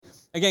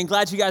Again,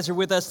 glad you guys are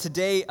with us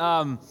today.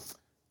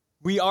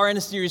 We are in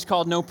a series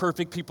called No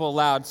Perfect People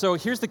Allowed. So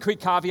here's the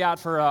quick caveat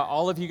for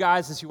all of you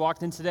guys as you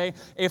walked in today.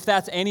 If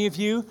that's any of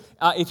you,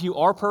 if you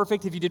are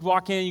perfect, if you did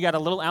walk in, you got a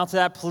little ounce of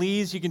that,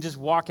 please, you can just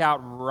walk out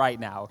right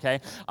now, okay?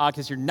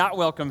 Because you're not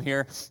welcome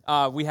here.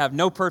 We have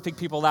no perfect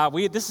people allowed.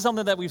 This is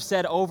something that we've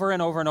said over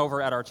and over and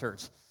over at our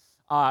church.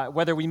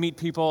 Whether we meet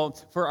people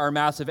for our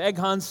massive egg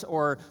hunts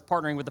or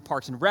partnering with the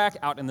Parks and Rec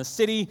out in the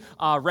city,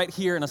 right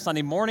here on a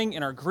Sunday morning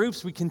in our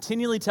groups, we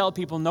continually tell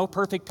people no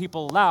perfect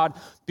people allowed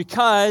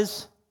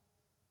because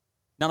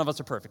none of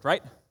us are perfect,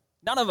 right?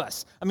 None of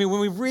us. I mean, when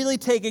we really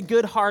take a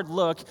good hard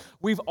look,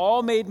 we've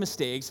all made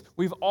mistakes.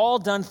 We've all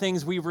done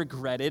things we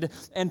regretted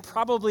and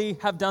probably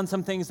have done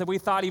some things that we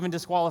thought even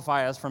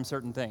disqualify us from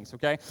certain things,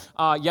 okay?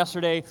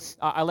 Yesterday,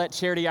 I let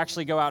Charity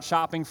actually go out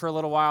shopping for a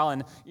little while,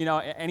 and, you know,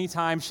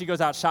 anytime she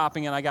goes out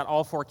shopping and I got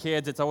all 4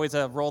 kids, it's always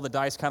a roll the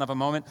dice kind of a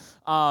moment.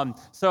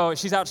 So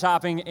she's out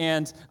shopping,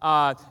 and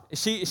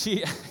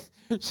she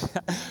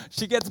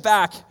gets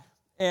back.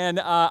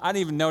 And I didn't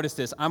even notice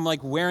this. I'm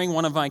like wearing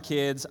one of my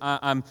kids.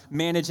 I'm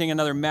managing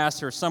another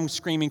mess or some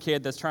screaming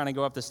kid that's trying to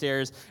go up the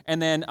stairs.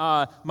 And then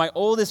my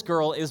oldest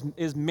girl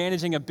is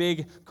managing a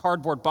big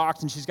cardboard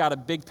box, and she's got a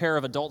big pair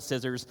of adult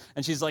scissors,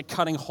 and she's like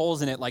cutting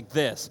holes in it like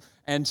this.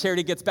 And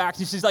Charity gets back,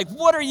 and she's like,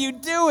 "What are you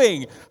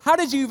doing? How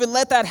did you even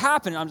let that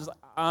happen?" And I'm just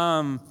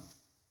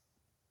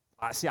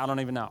like, see, I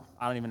don't even know.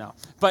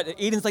 But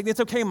Eden's like,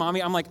 "It's okay,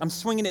 Mommy." I'm like, "I'm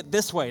swinging it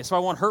this way so I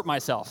won't hurt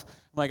myself."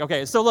 I'm like,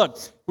 okay, so look,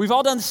 we've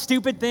all done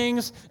stupid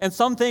things and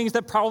some things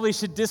that probably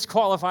should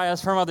disqualify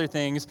us from other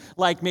things,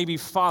 like maybe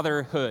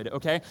fatherhood,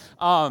 okay?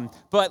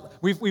 But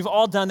we've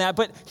all done that.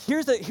 But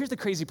here's the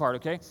crazy part,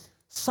 okay?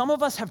 Some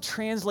of us have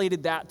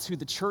translated that to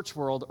the church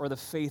world or the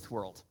faith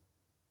world.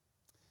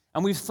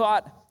 And we've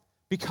thought,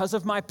 because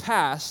of my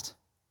past,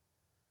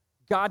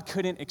 God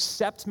couldn't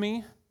accept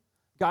me,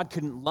 God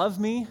couldn't love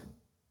me,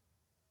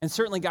 and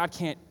certainly God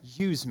can't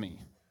use me.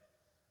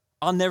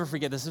 I'll never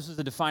forget this. This was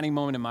a defining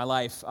moment in my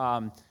life.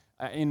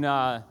 In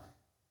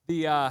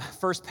the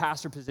first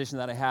pastor position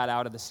that I had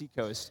out of the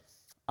Seacoast,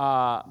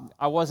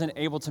 I wasn't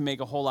able to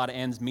make a whole lot of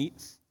ends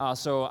meet,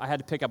 so I had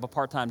to pick up a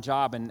part-time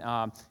job and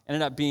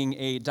ended up being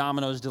a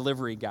Domino's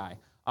delivery guy.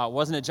 It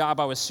wasn't a job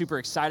I was super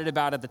excited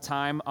about at the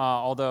time,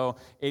 although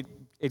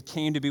it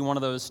came to be one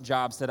of those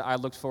jobs that I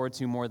looked forward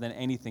to more than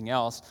anything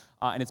else,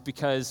 and it's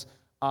because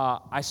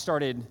I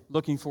started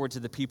looking forward to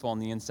the people on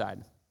the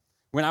inside.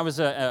 When I was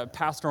a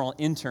pastoral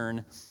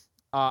intern,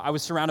 I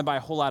was surrounded by a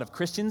whole lot of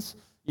Christians,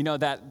 you know,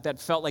 that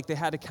felt like they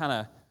had to kind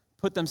of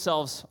put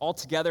themselves all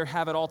together,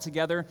 have it all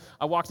together.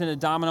 I walked into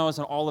Domino's,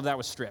 and all of that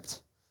was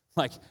stripped.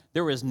 Like,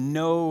 there was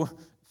no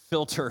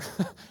filter.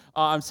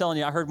 I'm telling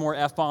you, I heard more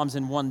F-bombs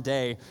in one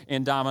day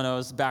in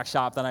Domino's back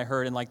shop than I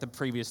heard in, like, the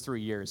previous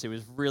 3 years. It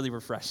was really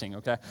refreshing,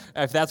 okay?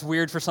 If that's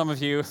weird for some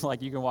of you,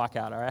 like, you can walk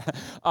out, all right?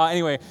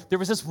 Anyway, there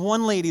was this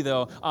one lady,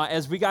 though,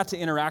 as we got to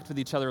interact with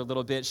each other a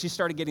little bit, she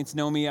started getting to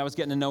know me, I was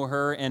getting to know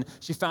her, and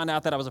she found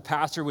out that I was a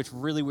pastor, which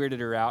really weirded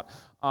her out.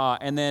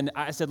 And then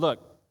I said,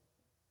 "Look,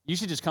 you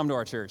should just come to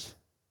our church.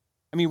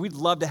 I mean, we'd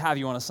love to have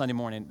you on a Sunday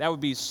morning. That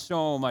would be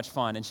so much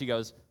fun." And she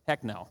goes,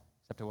 "Heck no,"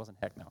 except it wasn't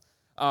heck no.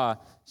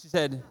 She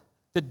said,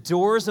 "The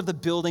doors of the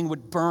building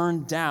would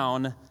burn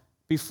down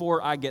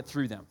before I get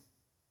through them."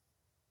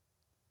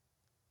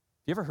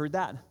 You ever heard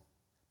that?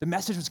 The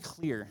message was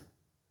clear.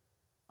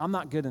 I'm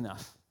not good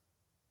enough.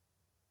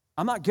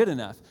 I'm not good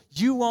enough.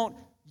 You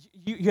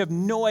have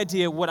no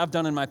idea what I've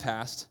done in my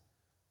past.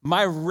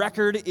 My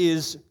record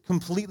is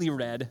completely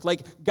red.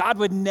 Like, God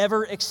would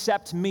never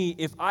accept me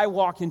if I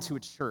walk into a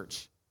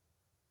church.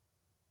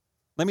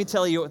 Let me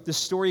tell you, the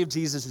story of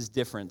Jesus is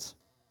different.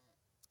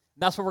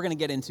 That's what we're going to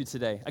get into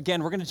today.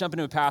 Again, we're going to jump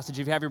into a passage.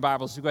 If you have your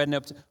Bibles, so go ahead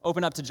and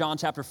open up to John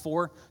chapter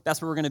 4.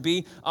 That's where we're going to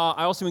be.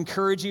 I also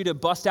encourage you to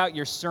bust out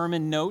your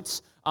sermon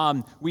notes.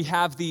 We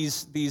have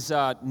these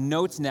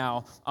notes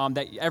now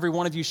that every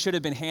one of you should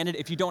have been handed.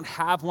 If you don't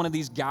have one of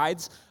these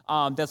guides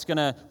we're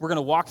going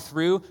to walk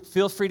through,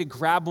 feel free to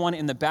grab one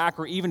in the back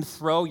or even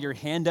throw your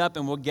hand up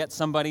and we'll get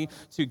somebody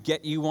to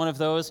get you one of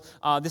those.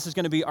 This is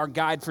going to be our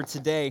guide for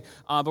today.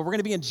 But we're going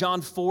to be in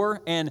John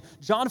 4, and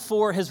John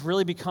 4 has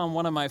really become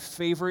one of my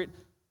favorite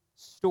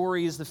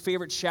stories, the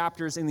favorite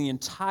chapters in the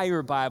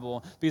entire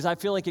Bible, because I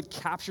feel like it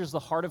captures the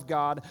heart of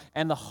God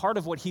and the heart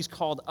of what He's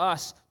called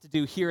us to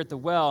do here at the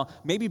Well,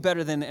 maybe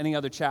better than any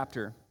other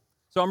chapter.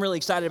 So I'm really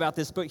excited about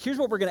this, but here's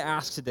what we're going to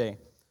ask today.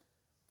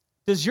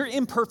 Does your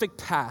imperfect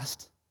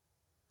past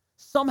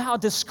somehow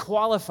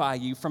disqualify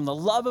you from the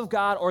love of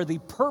God or the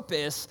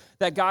purpose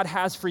that God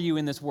has for you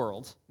in this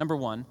world? Number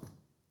one.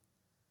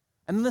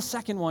 And then the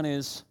second one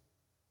is,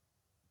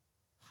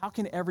 how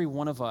can every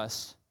one of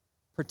us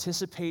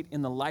participate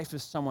in the life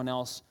of someone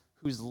else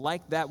who's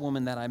like that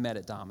woman that I met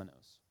at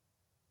Domino's?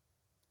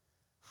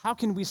 How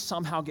can we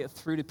somehow get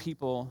through to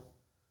people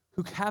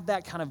who have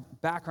that kind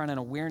of background and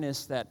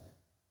awareness that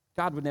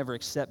God would never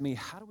accept me?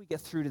 How do we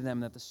get through to them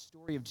that the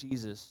story of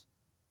Jesus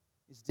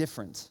is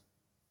different?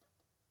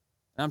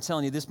 And I'm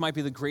telling you, this might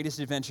be the greatest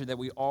adventure that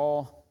we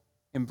all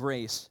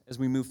embrace as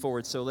we move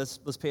forward. So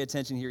let's pay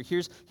attention here.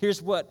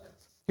 Here's what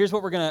Here's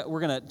what we're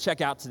gonna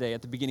check out today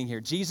at the beginning here.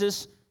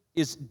 Jesus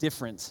is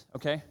different,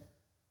 okay?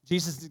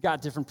 Jesus has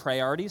got different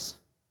priorities.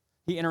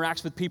 He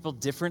interacts with people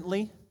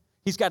differently.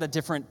 He's got a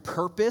different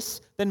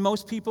purpose than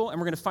most people, and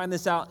we're going to find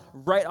this out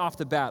right off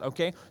the bat,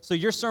 okay? So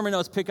your sermon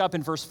notes pick up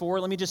in verse 4.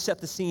 Let me just set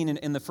the scene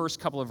in the first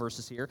couple of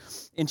verses here.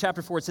 In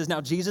chapter 4, it says,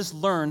 "Now Jesus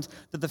learned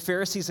that the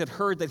Pharisees had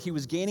heard that he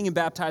was gaining and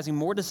baptizing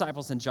more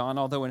disciples than John,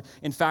 although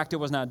in fact it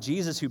was not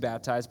Jesus who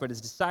baptized, but his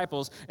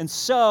disciples. And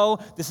so,"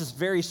 this is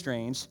very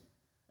strange,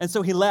 "and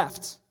so he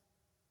left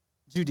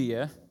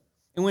Judea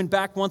and went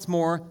back once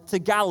more to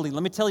Galilee."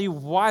 Let me tell you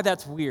why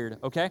that's weird,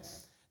 okay?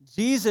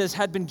 Jesus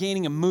had been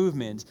gaining a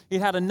movement. He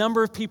had a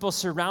number of people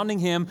surrounding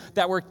him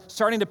that were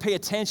starting to pay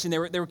attention. They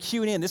were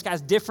cueing in. This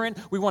guy's different.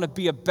 We want to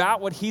be about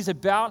what he's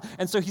about.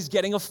 And so he's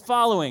getting a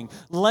following.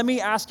 Let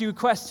me ask you a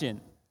question.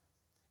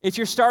 If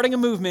you're starting a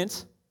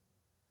movement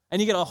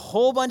and you get a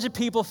whole bunch of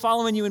people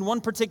following you in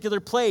one particular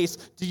place,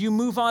 do you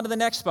move on to the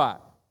next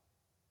spot?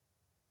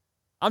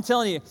 I'm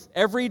telling you,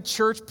 every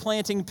church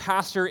planting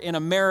pastor in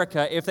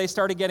America, if they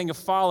started getting a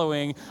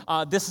following,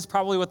 this is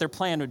probably what their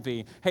plan would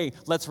be. Hey,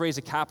 let's raise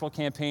a capital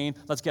campaign.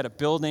 Let's get a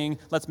building.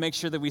 Let's make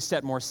sure that we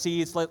set more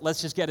seats.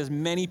 Let's just get as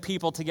many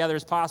people together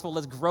as possible.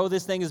 Let's grow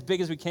this thing as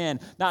big as we can.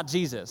 Not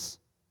Jesus.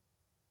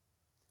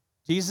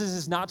 Jesus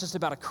is not just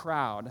about a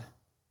crowd.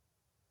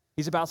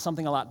 He's about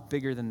something a lot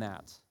bigger than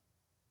that.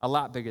 A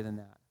lot bigger than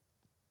that.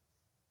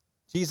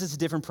 Jesus has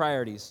different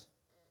priorities.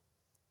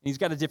 And he's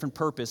got a different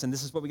purpose, and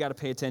this is what we got to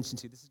pay attention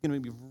to. This is going to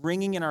be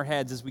ringing in our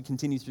heads as we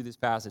continue through this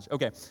passage.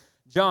 Okay,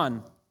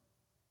 John,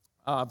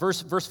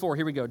 verse 4,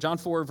 here we go. John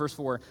 4, verse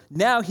 4.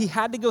 "Now he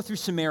had to go through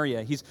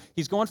Samaria."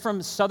 He's going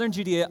from southern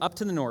Judea up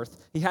to the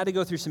north. He had to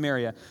go through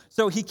Samaria.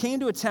 "So he came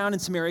to a town in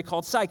Samaria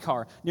called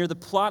Sychar, near the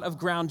plot of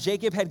ground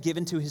Jacob had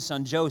given to his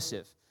son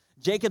Joseph.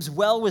 Jacob's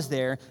well was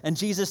there, and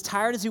Jesus,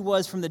 tired as he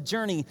was from the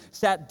journey,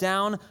 sat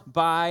down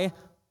by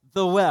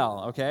the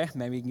well." Okay,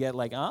 maybe you can get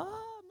like,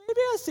 maybe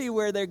I see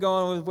where they're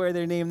going with where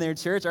they named their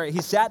church. All right,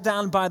 he sat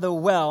down by the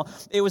well.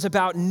 It was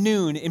about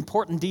noon.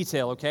 Important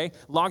detail, okay?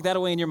 Log that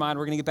away in your mind.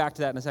 We're going to get back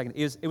to that in a second.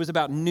 It was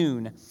about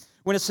noon.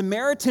 "When a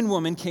Samaritan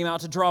woman came out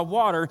to draw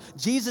water,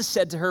 Jesus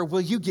said to her,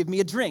 'Will you give me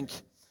a drink?'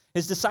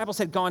 His disciples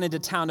had gone into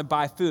town to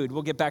buy food."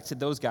 We'll get back to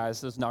those guys,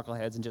 those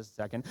knuckleheads, in just a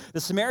second.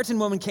 "The Samaritan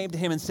woman came to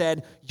him and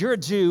said, 'You're a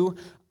Jew.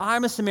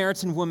 I'm a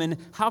Samaritan woman.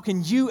 How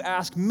can you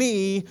ask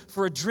me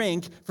for a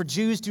drink? For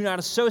Jews do not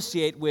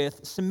associate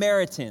with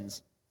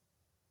Samaritans.'"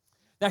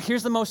 Now,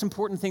 here's the most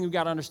important thing we've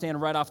got to understand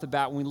right off the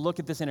bat when we look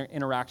at this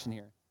interaction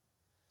here.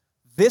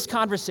 This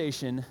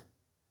conversation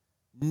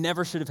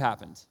never should have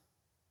happened.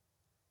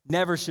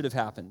 Never should have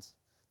happened.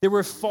 There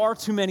were far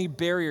too many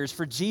barriers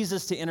for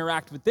Jesus to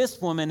interact with this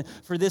woman,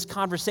 for this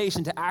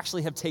conversation to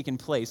actually have taken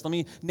place. Let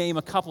me name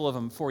a couple of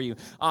them for you.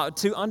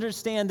 To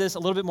understand this a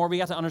little bit more, we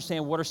have to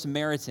understand what are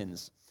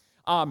Samaritans.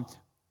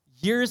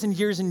 Years and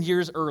years and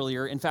years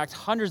earlier, in fact,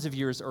 hundreds of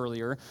years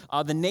earlier,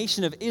 the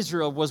nation of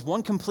Israel was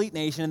one complete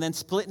nation and then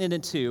split into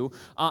two.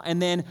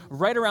 And then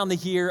right around the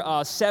year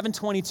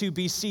 722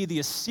 BC, the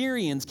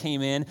Assyrians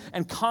came in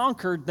and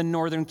conquered the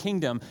northern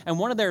kingdom. And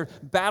one of their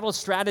battle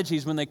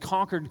strategies when they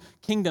conquered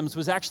kingdoms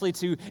was actually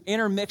to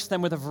intermix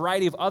them with a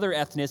variety of other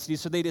ethnicities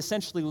so they'd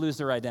essentially lose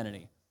their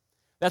identity.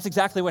 That's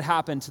exactly what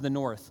happened to the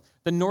north.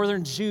 The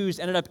northern Jews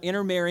ended up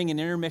intermarrying and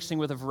intermixing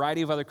with a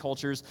variety of other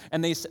cultures,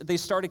 and they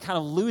started kind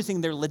of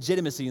losing their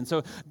legitimacy. And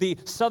so the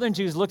southern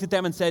Jews looked at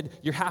them and said,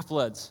 "You're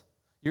half-bloods.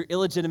 You're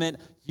illegitimate.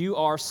 You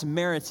are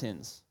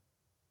Samaritans."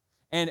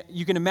 And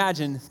you can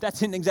imagine that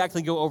didn't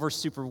exactly go over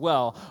super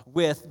well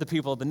with the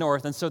people of the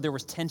north. And so there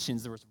was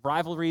tensions, there was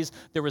rivalries,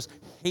 there was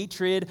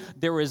hatred,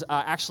 there was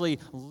actually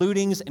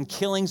lootings and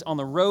killings on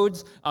the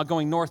roads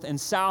going north and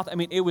south. I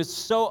mean, it was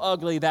so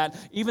ugly that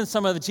even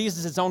some of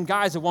Jesus' own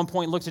guys at one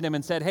point looked at him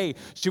and said, "Hey,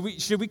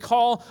 should we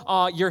call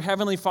your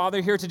heavenly Father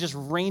here to just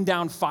rain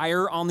down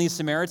fire on these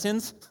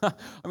Samaritans?"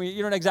 I mean,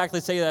 you don't exactly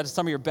say that to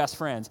some of your best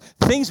friends.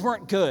 Things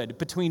weren't good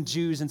between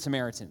Jews and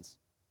Samaritans.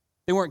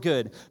 They weren't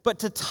good. But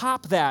to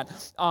top that,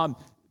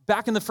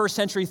 back in the first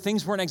century,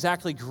 things weren't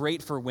exactly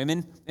great for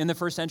women in the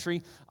first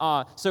century.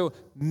 So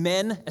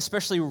men,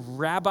 especially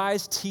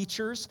rabbis,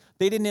 teachers,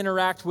 they didn't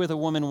interact with a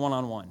woman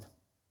one-on-one.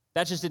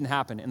 That just didn't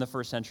happen in the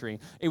first century.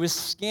 It was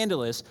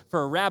scandalous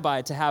for a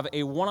rabbi to have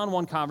a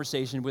one-on-one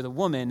conversation with a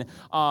woman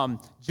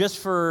just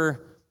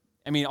for,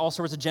 all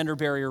sorts of gender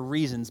barrier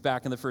reasons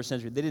back in the first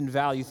century. They didn't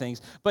value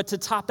things. But to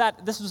top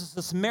that, this was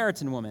the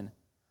Samaritan woman.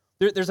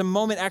 There's a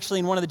moment actually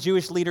in one of the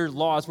Jewish leader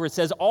laws where it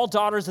says, "All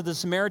daughters of the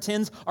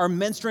Samaritans are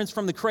menstruants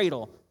from the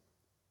cradle,"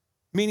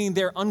 meaning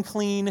they're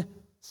unclean,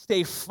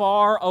 stay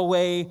far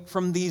away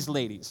from these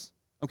ladies,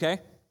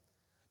 okay?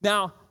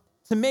 Now,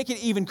 to make it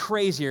even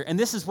crazier, and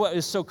this is what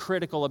is so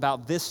critical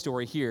about this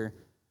story here,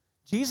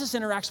 Jesus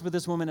interacts with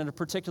this woman at a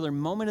particular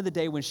moment of the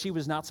day when she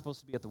was not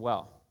supposed to be at the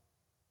well.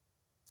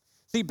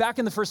 See, back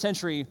in the first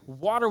century,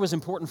 water was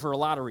important for a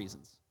lot of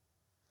reasons.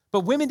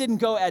 But women didn't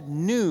go at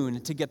noon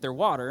to get their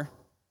water.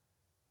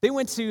 They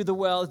went to the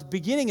well at the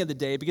beginning of the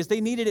day because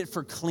they needed it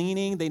for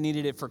cleaning, they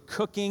needed it for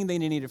cooking, they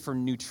needed it for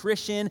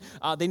nutrition,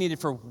 they needed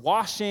it for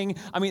washing.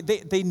 I mean,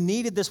 they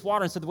needed this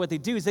water, and so what they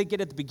do is they get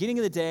at the beginning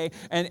of the day,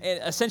 and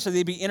essentially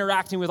they'd be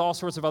interacting with all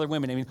sorts of other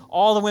women. I mean,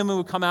 all the women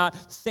would come out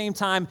same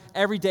time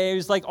every day. It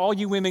was like all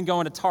you women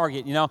going to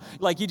Target, you know?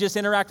 Like you just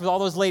interact with all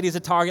those ladies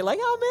at Target, like,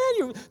 oh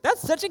man, that's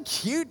such a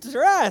cute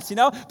dress, you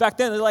know? Back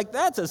then, they're like,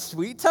 that's a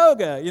sweet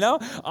toga, you know?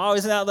 Oh,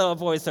 isn't that little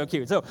boy so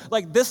cute? So,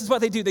 like, this is what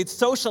they do. They'd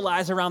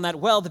socialize around that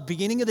well the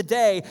beginning of the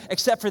day,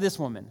 except for this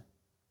woman.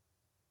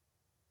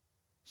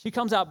 She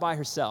comes out by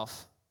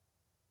herself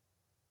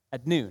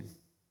at noon.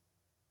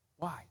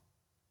 Why?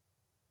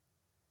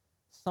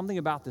 Something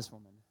about this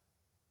woman.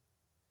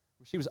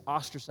 She was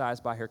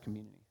ostracized by her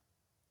community.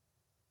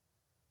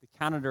 They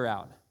counted her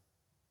out.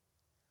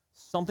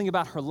 Something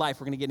about her life,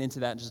 we're going to get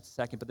into that in just a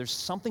second, but there's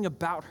something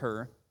about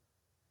her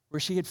where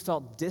she had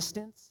felt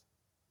distanced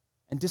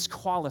and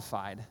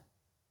disqualified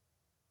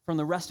from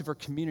the rest of her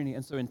community,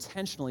 and so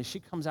intentionally she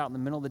comes out in the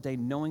middle of the day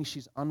knowing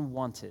she's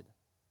unwanted,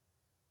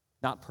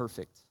 not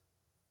perfect.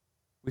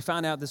 We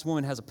found out this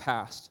woman has a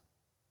past.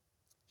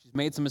 She's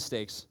made some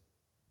mistakes.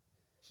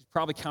 She's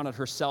probably counted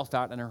herself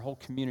out, and her whole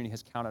community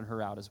has counted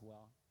her out as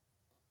well.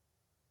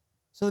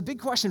 So the big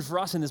question for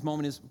us in this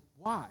moment is,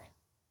 why?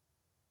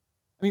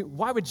 I mean,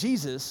 why would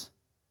Jesus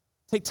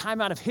take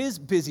time out of his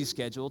busy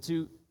schedule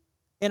to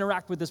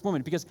interact with this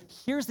woman? Because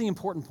here's the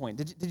important point.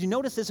 Did you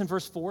notice this in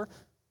verse 4?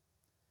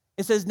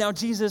 It says, now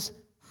Jesus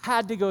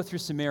had to go through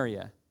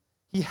Samaria.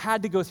 He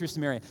had to go through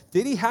Samaria.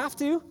 Did he have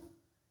to?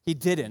 He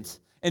didn't.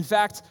 In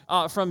fact,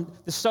 from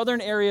the southern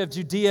area of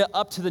Judea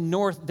up to the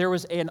north, there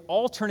was an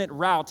alternate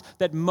route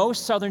that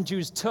most southern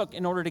Jews took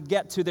in order to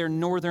get to their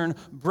northern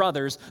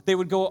brothers. They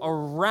would go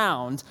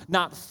around,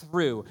 not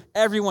through.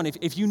 Everyone,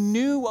 if you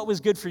knew what was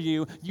good for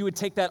you, you would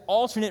take that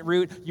alternate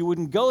route. You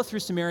wouldn't go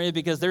through Samaria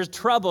because there's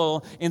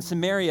trouble in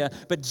Samaria.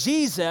 But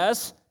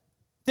Jesus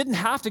didn't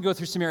have to go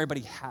through Samaria, but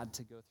he had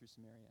to go through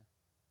Samaria.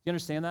 You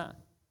understand that?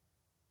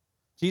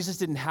 Jesus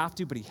didn't have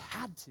to, but he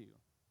had to.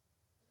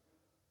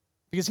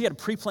 Because he had a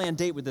pre-planned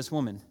date with this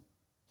woman.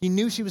 He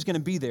knew she was going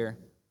to be there,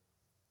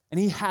 and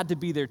he had to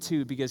be there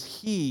too because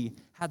he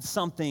had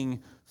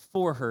something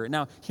for her.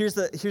 Now, here's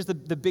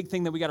the big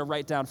thing that we got to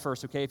write down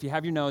first, okay? If you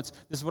have your notes,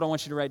 this is what I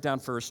want you to write down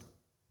first.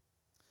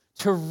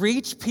 To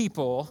reach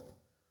people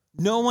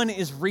no one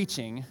is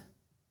reaching,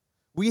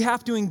 we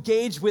have to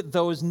engage with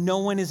those no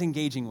one is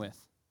engaging with.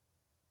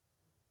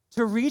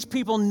 To reach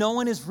people no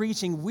one is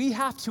reaching, we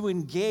have to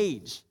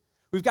engage.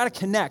 We've got to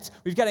connect.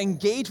 We've got to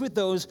engage with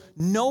those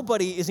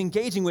nobody is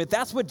engaging with.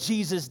 That's what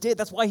Jesus did.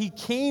 That's why he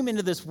came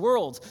into this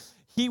world.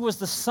 He was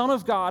the Son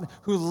of God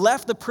who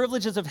left the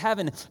privileges of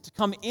heaven to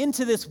come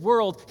into this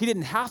world. He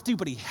didn't have to,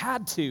 but he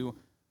had to,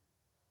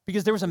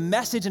 because there was a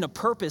message and a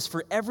purpose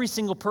for every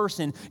single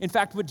person. In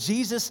fact, what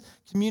Jesus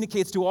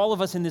communicates to all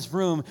of us in this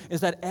room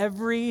is that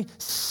every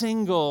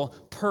single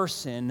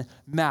person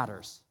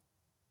matters.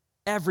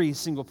 Every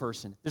single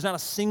person. There's not a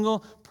single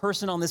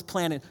person on this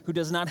planet who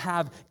does not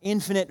have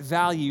infinite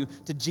value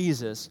to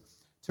Jesus.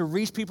 To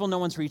reach people no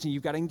one's reaching,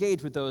 you've got to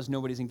engage with those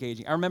nobody's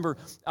engaging. I remember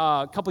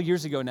a couple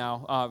years ago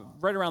now,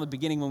 right around the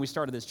beginning when we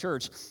started this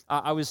church,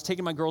 I was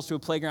taking my girls to a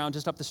playground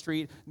just up the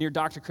street near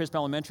Dr. Crisp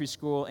Elementary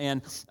School,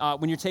 and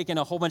when you're taking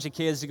a whole bunch of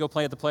kids to go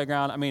play at the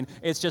playground, I mean,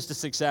 it's just a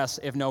success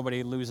if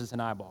nobody loses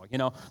an eyeball, you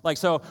know? Like,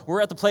 so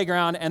we're at the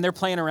playground, and they're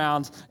playing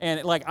around,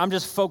 and like, I'm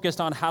just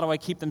focused on how do I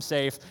keep them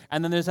safe,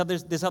 and then there's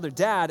this other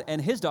dad and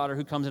his daughter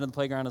who comes into the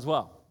playground as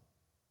well.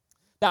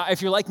 Now,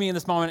 if you're like me in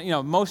this moment, you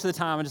know, most of the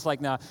time I'm just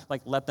like, nah,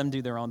 like let them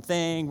do their own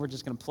thing. We're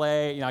just going to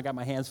play. You know, I got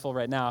my hands full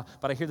right now,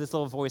 but I hear this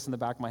little voice in the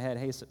back of my head,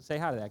 hey, say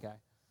hi to that guy.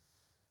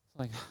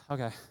 Like,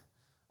 okay.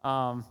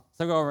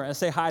 So I go over and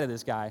say hi to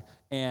this guy.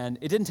 And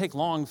it didn't take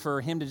long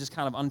for him to just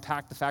kind of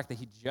unpack the fact that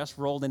he just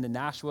rolled into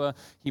Nashua.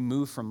 He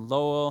moved from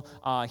Lowell.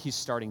 He's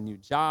starting new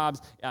jobs.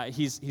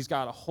 He's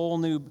got a whole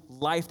new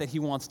life that he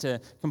wants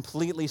to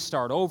completely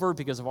start over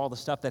because of all the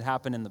stuff that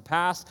happened in the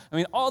past. I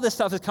mean, all this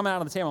stuff is coming out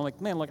on the table. I'm like,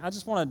 man, look, I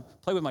just want to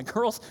play with my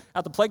girls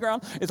at the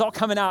playground. It's all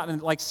coming out,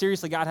 and like,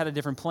 seriously, God had a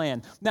different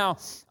plan. Now,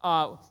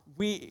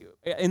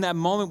 in that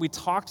moment, we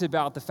talked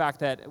about the fact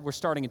that we're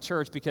starting a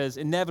church because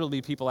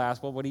inevitably people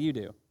ask, well, what do you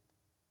do?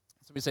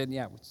 So we said,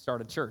 yeah, we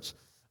started a church.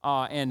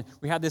 And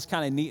we had this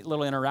kind of neat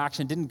little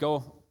interaction. Didn't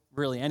go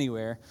really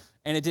anywhere.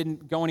 And it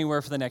didn't go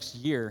anywhere for the next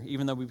year,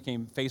 even though we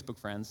became Facebook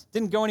friends.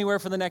 Didn't go anywhere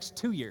for the next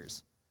 2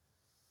 years.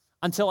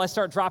 Until I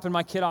start dropping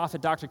my kid off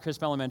at Dr.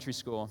 Crisp Elementary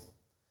School,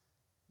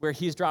 where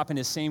he's dropping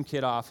his same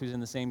kid off who's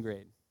in the same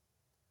grade.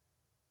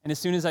 And as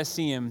soon as I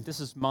see him, this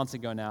is months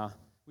ago now,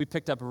 we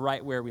picked up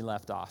right where we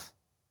left off.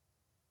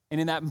 And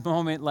in that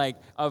moment, like,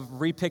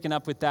 of re-picking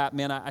up with that,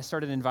 man, I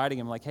started inviting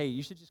him, like, hey,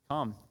 you should just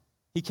come.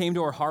 He came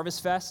to our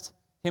Harvest Fest.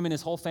 Him and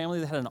his whole family,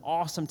 they had an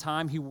awesome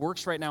time. He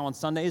works right now on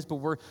Sundays, but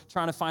we're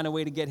trying to find a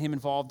way to get him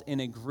involved in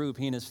a group,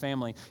 he and his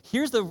family.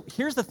 Here's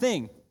the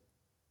thing.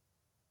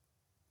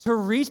 To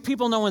reach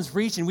people no one's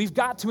reaching, we've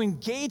got to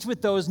engage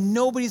with those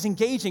nobody's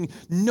engaging.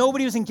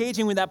 Nobody was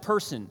engaging with that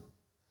person.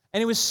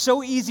 And it was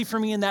so easy for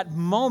me in that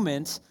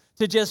moment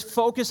to just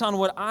focus on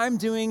what I'm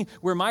doing,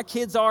 where my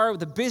kids are,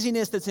 the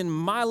busyness that's in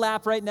my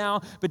lap right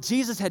now. But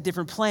Jesus had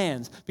different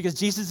plans because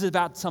Jesus is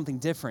about something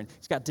different.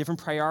 He's got different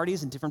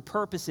priorities and different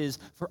purposes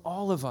for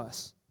all of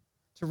us.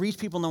 To reach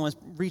people no one's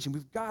reaching,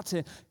 we've got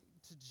to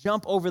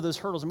jump over those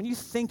hurdles. I mean, you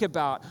think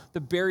about the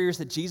barriers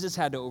that Jesus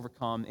had to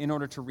overcome in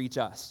order to reach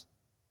us.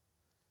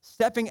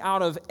 Stepping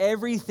out of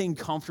everything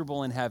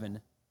comfortable in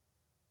heaven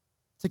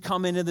to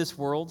come into this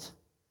world.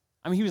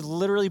 I mean, he was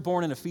literally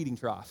born in a feeding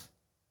trough.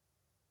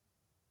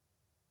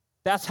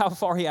 That's how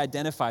far he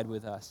identified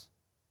with us.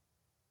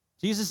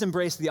 Jesus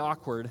embraced the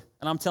awkward,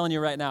 and I'm telling you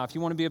right now, if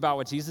you want to be about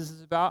what Jesus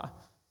is about,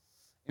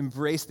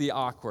 embrace the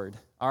awkward,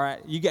 all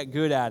right? You get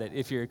good at it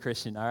if you're a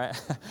Christian, all right?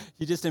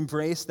 You just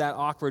embrace that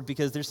awkward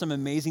because there's some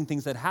amazing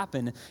things that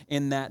happen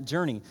in that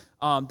journey.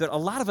 But a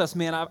lot of us,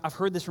 man, I've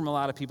heard this from a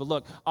lot of people.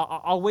 Look,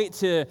 I'll wait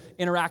to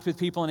interact with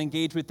people and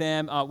engage with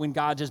them when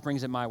God just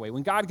brings it my way.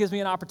 When God gives me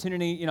an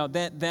opportunity,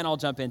 then I'll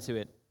jump into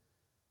it.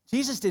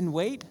 Jesus didn't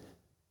wait.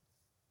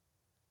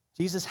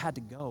 Jesus had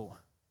to go.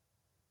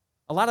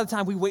 A lot of the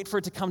time we wait for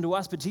it to come to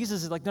us, but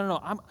Jesus is like, no,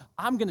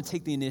 I'm going to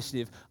take the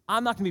initiative.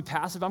 I'm not going to be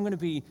passive. I'm going to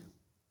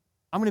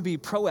be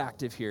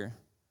proactive here,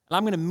 and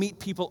I'm going to meet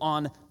people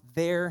on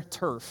their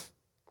turf.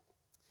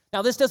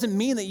 Now, this doesn't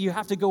mean that you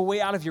have to go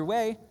way out of your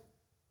way,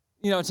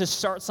 to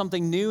start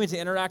something new and to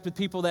interact with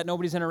people that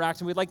nobody's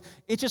interacting with. Like,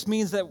 it just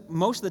means that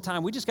most of the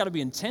time we just got to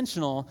be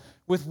intentional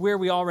with where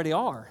we already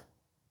are.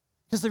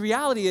 Because the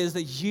reality is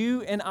that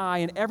you and I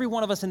and every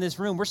one of us in this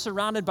room, we're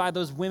surrounded by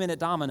those women at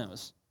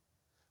Domino's.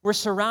 We're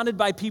surrounded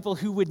by people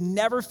who would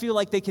never feel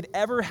like they could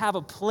ever have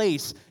a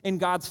place in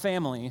God's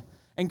family.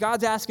 And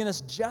God's asking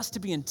us just to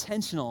be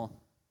intentional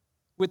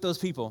with those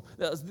people.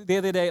 The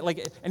other day,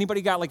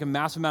 anybody got a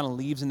massive amount of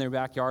leaves in their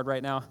backyard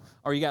right now?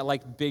 Or you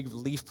got big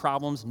leaf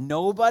problems?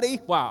 Nobody?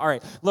 Wow, all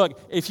right. Look,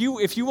 if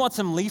you want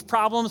some leaf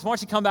problems, why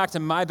don't you come back to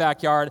my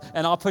backyard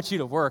and I'll put you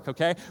to work,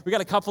 okay? We got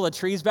a couple of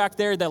trees back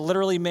there that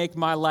literally make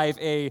my life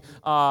a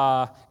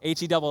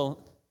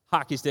H-E-double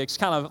hockey sticks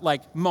kind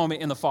of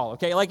moment in the fall,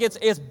 okay?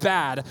 It's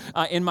bad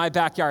in my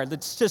backyard.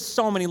 It's just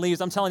so many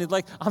leaves. I'm telling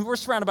you, we're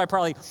surrounded by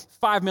probably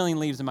 5 million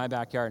leaves in my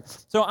backyard.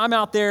 So I'm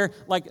out there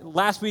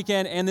last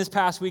weekend and this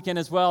past weekend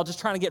as well, just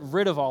trying to get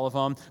rid of all of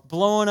them,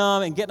 blowing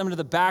them and getting them to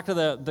the back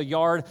of the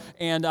yard.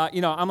 And,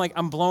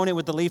 I'm blowing it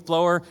with the leaf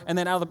blower. And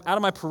then out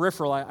of my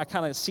peripheral, I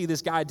kind of see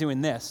this guy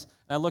doing this.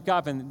 And I look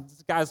up and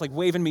this guy's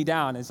waving me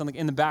down. It's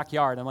in the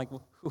backyard. I'm like,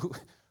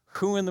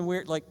 who in the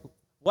weird,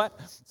 what?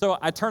 So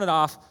I turn it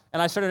off, and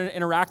I started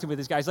interacting with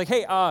this guy. He's like,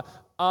 hey,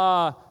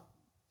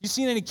 you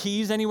seen any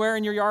keys anywhere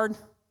in your yard?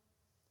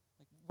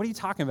 What are you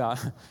talking about?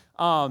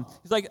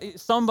 He's like,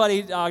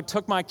 somebody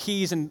took my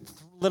keys and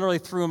literally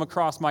threw them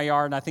across my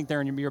yard, and I think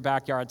they're in your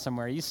backyard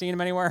somewhere. You seen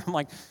them anywhere? I'm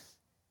like,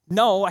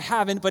 no, I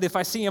haven't, but if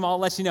I see him, I'll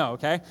let you know,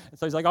 okay? And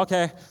so he's like,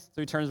 okay.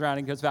 So he turns around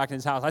and goes back in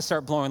his house. I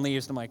start blowing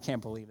leaves, and I'm like, I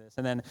can't believe this.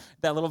 And then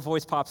that little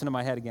voice pops into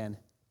my head again.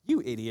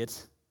 You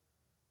idiots.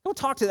 Go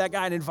talk to that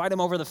guy and invite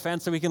him over the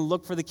fence so we can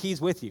look for the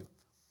keys with you.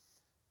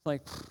 It's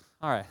like,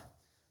 all right.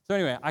 So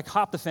anyway, I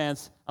hop the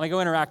fence, and I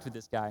go interact with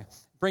this guy,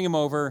 bring him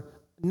over.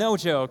 No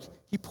joke,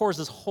 he pours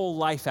his whole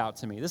life out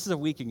to me. This is a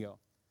week ago.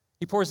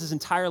 He pours his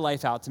entire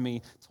life out to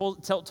me,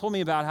 told me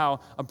about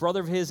how a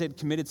brother of his had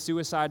committed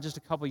suicide just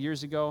a couple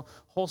years ago,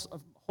 a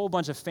whole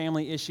bunch of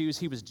family issues.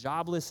 He was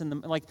jobless,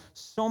 and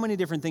so many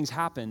different things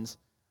happened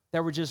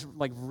that were just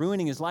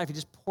ruining his life. He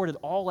just poured it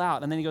all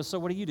out, and then he goes, so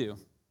what do you do?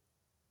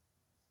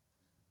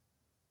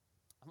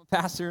 I'm a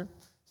pastor,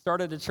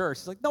 started a church.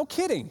 He's like, no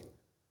kidding.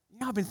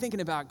 I've been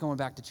thinking about going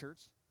back to church.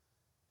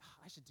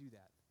 I should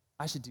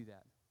do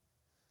that.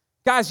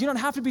 Guys, you don't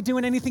have to be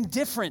doing anything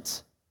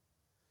different.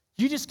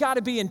 You just got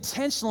to be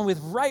intentional with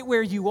right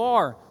where you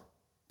are.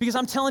 Because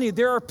I'm telling you,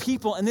 there are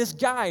people, and this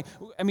guy,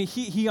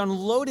 he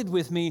unloaded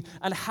with me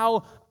on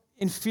how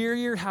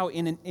inferior, how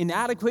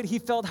inadequate he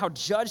felt, how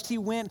judged he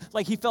went,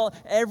 he felt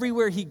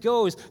everywhere he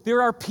goes.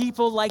 There are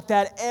people like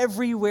that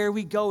everywhere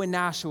we go in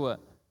Nashua.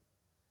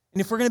 And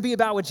if we're going to be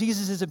about what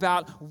Jesus is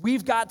about,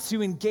 we've got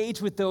to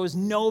engage with those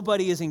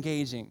nobody is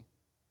engaging.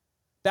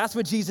 That's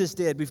what Jesus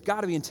did. We've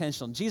got to be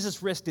intentional.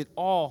 Jesus risked it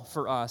all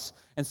for us,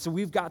 and so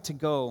we've got to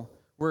go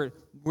where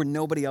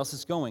nobody else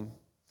is going.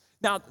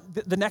 Now,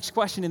 the next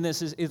question in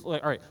this is all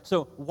right,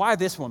 so why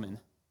this woman?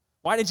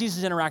 Why did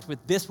Jesus interact with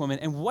this woman,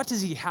 and what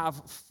does he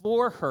have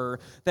for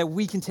her that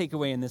we can take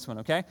away in this one,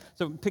 okay?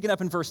 So pick it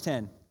up in verse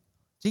 10.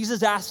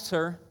 Jesus asks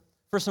her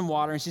for some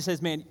water, and she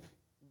says, man,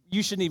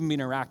 you shouldn't even be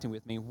interacting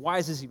with me. Why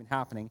is this even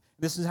happening?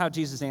 This is how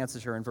Jesus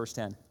answers her in verse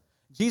 10.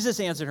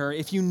 Jesus answered her,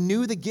 if you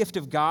knew the gift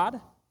of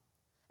God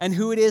and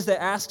who it is that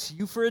asks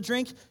you for a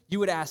drink, you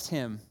would ask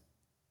him,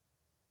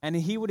 and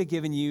he would have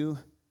given you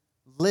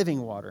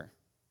living water.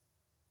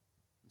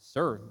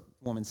 Sir,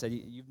 the woman said,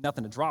 you've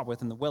nothing to draw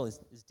with, and the well is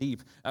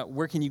deep.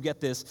 Where can you get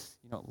this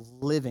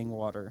living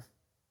water?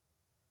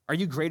 Are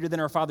you greater than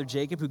our father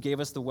Jacob, who gave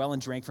us the well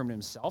and drank from it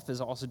himself, as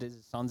also did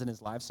his sons and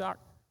his livestock?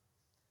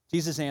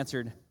 Jesus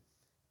answered,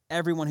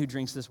 everyone who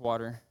drinks this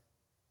water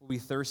will be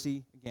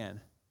thirsty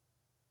again.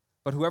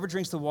 But whoever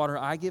drinks the water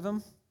I give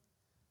him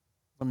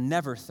will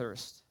never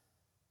thirst.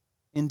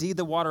 Indeed,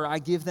 the water I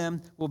give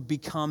them will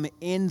become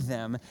in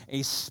them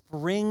a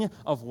spring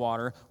of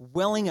water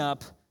welling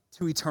up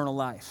to eternal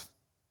life.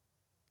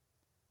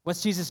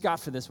 What's Jesus got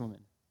for this woman?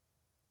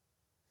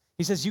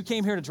 He says, you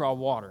came here to draw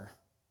water.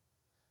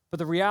 But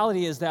the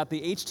reality is that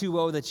the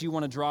H2O that you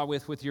want to draw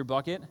with your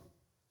bucket,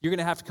 you're going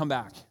to have to come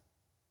back.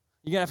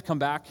 You're going to have to come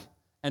back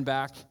and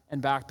back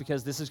and back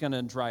because this is going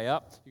to dry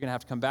up. You're going to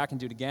have to come back and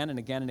do it again and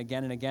again and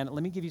again and again.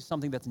 Let me give you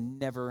something that's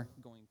never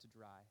going to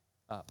dry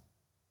up.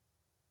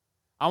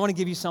 I want to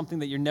give you something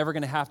that you're never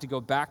going to have to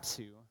go back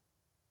to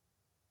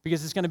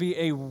because it's going to be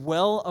a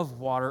well of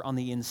water on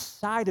the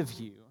inside of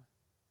you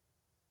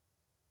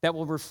that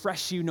will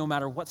refresh you no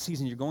matter what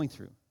season you're going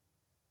through.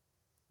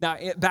 Now,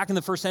 back in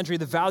the first century,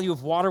 the value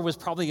of water was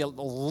probably a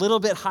little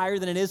bit higher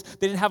than it is.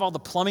 They didn't have all the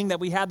plumbing that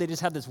we had. They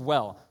just had this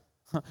well.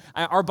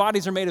 Our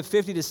bodies are made of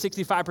 50 to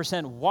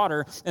 65%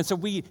 water, and so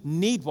we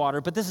need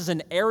water, but this is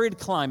an arid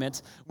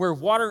climate where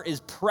water is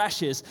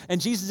precious,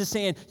 and Jesus is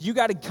saying, you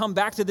got to come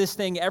back to this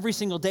thing every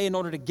single day in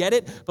order to get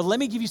it, but let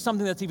me give you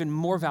something that's even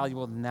more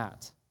valuable than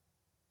that.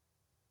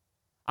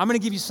 I'm going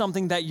to give you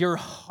something that your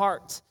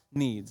heart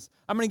needs.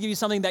 I'm going to give you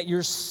something that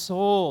your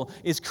soul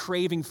is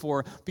craving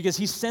for because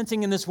he's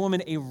sensing in this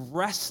woman a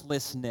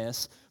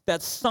restlessness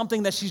that's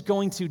something that she's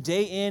going to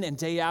day in and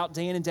day out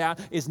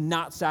is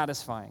not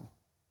satisfying.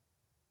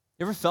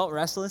 You ever felt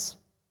restless?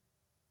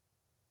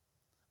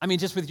 I mean,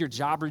 just with your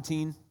job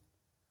routine,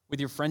 with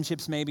your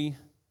friendships maybe,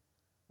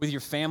 with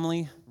your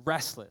family,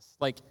 restless.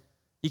 Like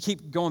you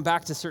keep going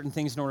back to certain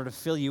things in order to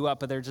fill you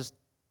up, but they're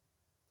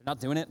not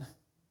doing it.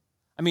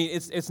 I mean,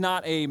 it's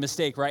not a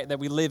mistake, right, that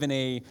we live in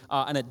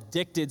an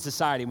addicted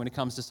society when it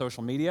comes to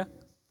social media,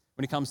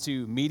 when it comes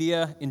to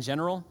media in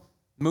general,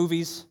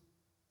 movies.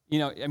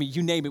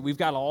 You name it. We've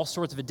got all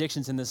sorts of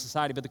addictions in this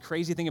society, but the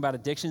crazy thing about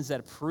addictions that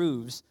it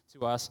proves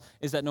to us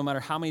is that no matter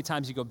how many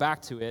times you go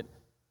back to it,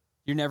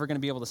 you're never going to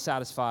be able to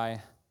satisfy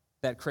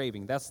that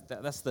craving. That's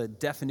the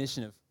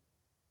definition of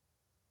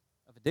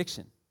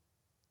addiction.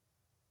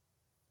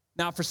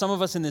 Now, for some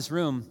of us in this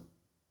room,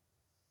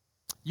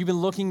 you've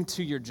been looking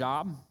to your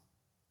job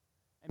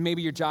and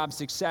maybe your job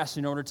success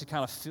in order to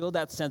kind of fill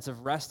that sense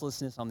of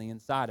restlessness on the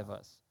inside of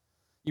us.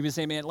 You've been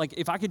saying, man, like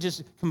if I could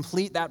just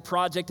complete that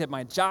project at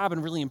my job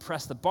and really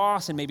impress the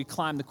boss and maybe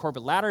climb the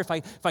corporate ladder, if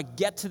I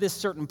get to this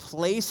certain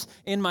place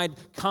in my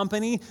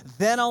company,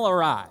 then I'll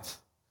arrive.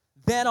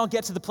 Then I'll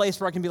get to the place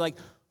where I can be like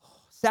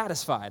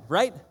satisfied,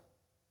 right?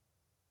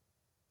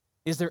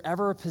 Is there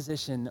ever a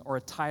position or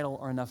a title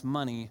or enough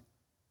money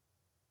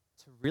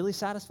to really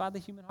satisfy the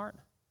human heart?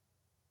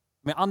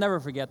 I mean, I'll never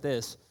forget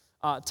this.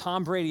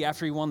 Tom Brady,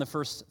 after he won the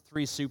first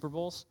 3 Super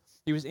Bowls,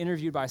 he was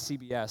interviewed by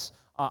CBS.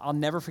 I'll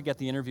never forget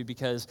the interview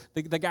because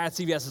the guy at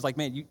CBS is like,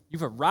 man,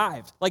 you've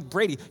arrived. Like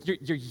Brady,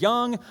 you're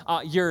young,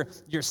 you're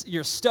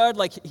stud.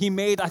 Like he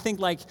made, I think,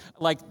 like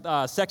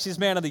Sexiest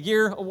Man of the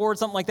Year award,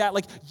 something like that.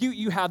 Like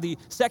you have the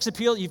sex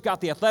appeal, you've got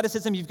the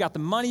athleticism, you've got the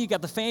money, you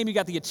got the fame, you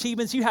got the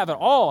achievements, you have it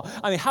all.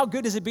 I mean, how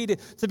good does it be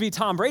to be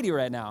Tom Brady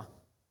right now? And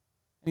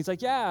he's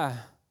like, yeah.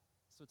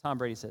 That's what Tom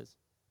Brady says.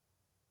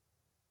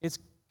 It's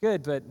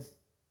good, but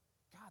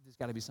God, there's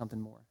got to be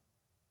something more.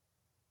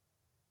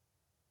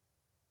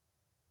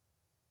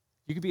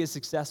 You could be as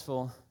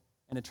successful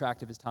and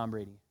attractive as Tom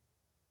Brady,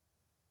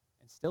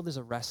 and still there's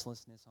a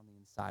restlessness on the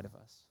inside of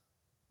us.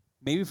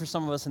 Maybe for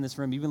some of us in this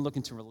room, you've been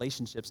looking to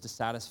relationships to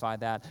satisfy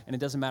that, and it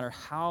doesn't matter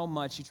how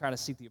much you try to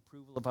seek the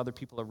approval of other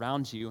people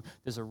around you,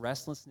 there's a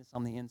restlessness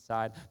on the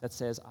inside that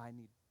says, I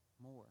need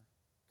more.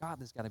 God,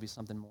 there's got to be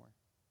something more.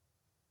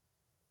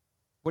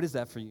 What is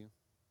that for you?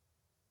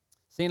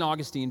 St.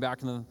 Augustine,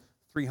 back in the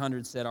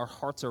 300s, said, our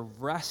hearts are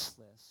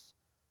restless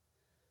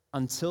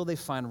until they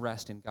find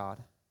rest in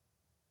God.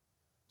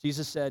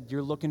 Jesus said,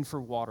 you're looking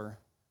for water,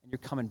 and you're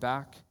coming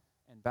back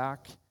and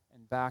back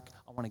and back.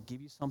 I want to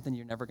give you something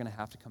you're never going to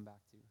have to come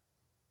back to.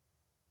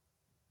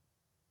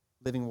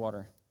 Living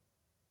water.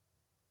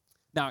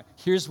 Now,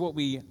 here's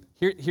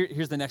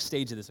the next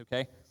stage of this,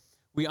 okay?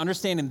 We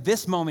understand in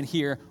this moment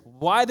here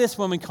why this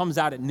woman comes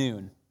out at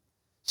noon.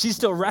 She's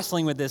still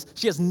wrestling with this.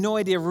 She has no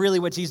idea really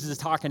what Jesus is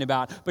talking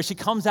about, but she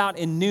comes out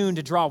in noon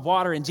to draw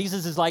water, and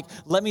Jesus is like,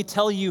 let me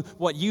tell you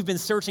what you've been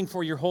searching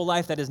for your whole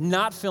life that is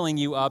not filling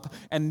you up,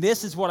 and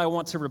this is what I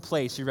want to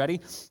replace. You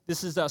ready?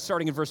 This is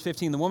starting in verse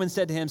 15. The woman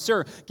said to him,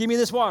 sir, give me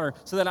this water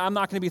so that I'm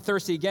not going to be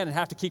thirsty again and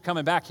have to keep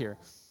coming back here.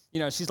 You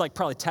know, she's like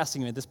probably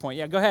testing him at this point.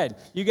 Yeah, go ahead.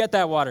 You get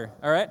that water,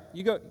 all right?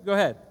 You go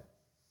ahead.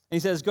 And he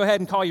says, go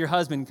ahead and call your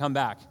husband and come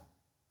back.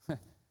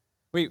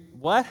 Wait,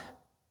 what?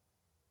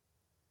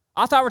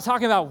 I thought we're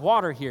talking about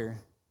water here.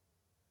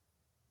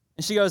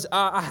 And she goes,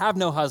 I have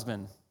no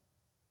husband.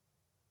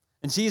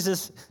 And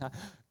Jesus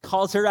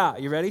calls her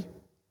out. You ready?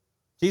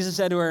 Jesus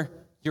said to her,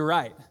 you're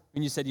right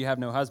when you said you have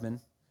no husband.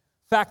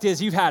 Fact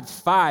is, you've had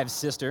 5,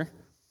 sister.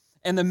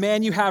 And the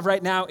man you have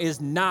right now is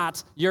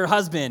not your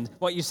husband.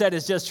 What you said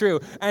is just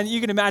true. And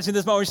you can imagine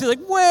this moment. She's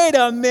like, wait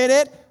a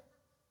minute.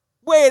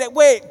 Wait.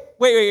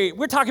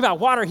 We're talking about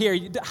water here.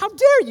 How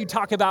dare you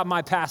talk about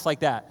my past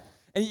like that?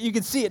 And you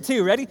can see it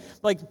too. Ready?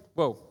 Like,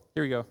 whoa.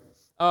 Here we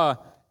go.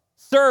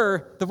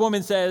 Sir, the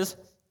woman says,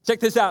 Check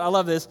this out. I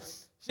love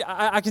this.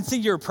 I can see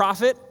you're a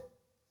prophet.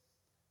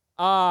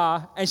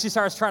 And she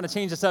starts trying to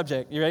change the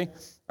subject. You ready?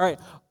 All right.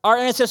 Our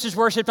ancestors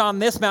worshipped on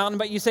this mountain,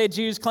 but you say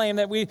Jews claim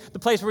that the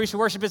place where we should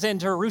worship is in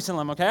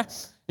Jerusalem, okay?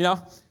 You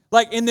know?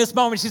 Like in this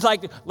moment, she's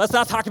like, let's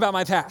not talk about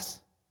my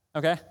past,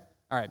 okay?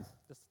 All right.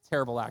 That's a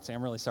terrible accent.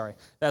 I'm really sorry.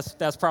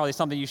 That's probably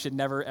something you should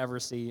never, ever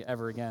see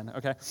ever again,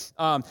 okay?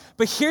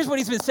 But here's what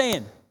he's been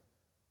saying.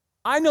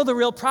 I know the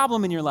real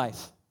problem in your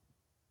life.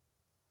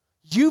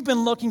 You've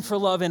been looking for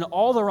love in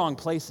all the wrong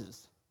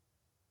places.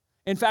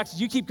 In fact,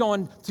 you keep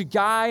going to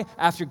guy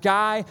after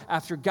guy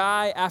after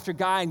guy after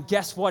guy, and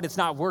guess what? It's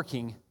not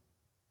working.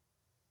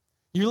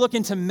 You're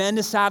looking to men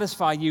to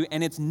satisfy you,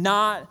 and it's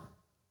not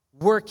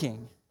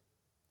working.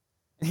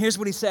 And here's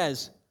what he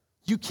says.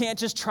 You can't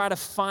just try to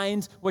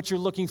find what you're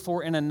looking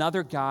for in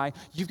another guy.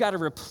 You've got to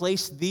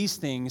replace these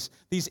things,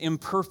 these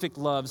imperfect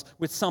loves,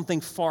 with something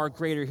far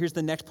greater. Here's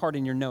the next part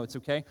in your notes,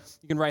 okay?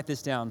 You can write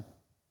this down.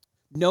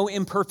 No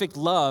imperfect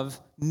love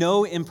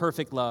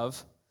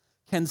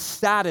can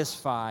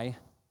satisfy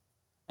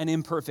an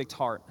imperfect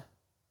heart.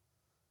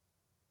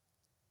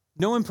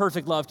 No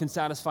imperfect love can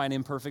satisfy an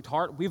imperfect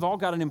heart. We've all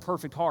got an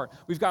imperfect heart.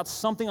 We've got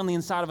something on the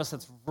inside of us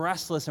that's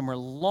restless and we're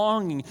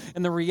longing.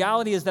 And the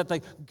reality is that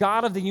the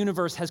God of the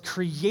universe has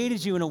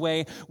created you in a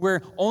way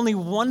where only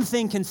one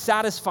thing can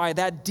satisfy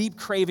that deep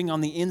craving on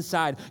the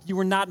inside. You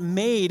were not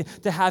made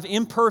to have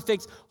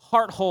imperfect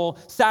heart hole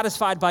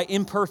satisfied by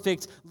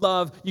imperfect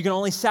love. You can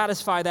only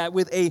satisfy that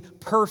with a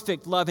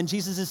perfect love. And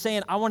Jesus is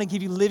saying, I want to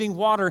give you living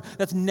water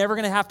that's never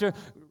going to have to,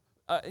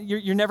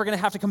 you're never going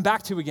to have to come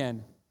back to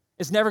again.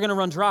 It's never going to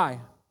run dry.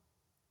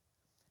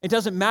 It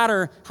doesn't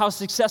matter how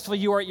successful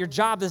you are at your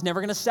job, that's never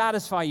going to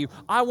satisfy you.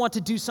 I want to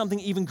do something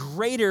even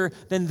greater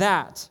than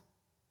that.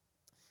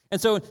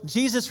 And so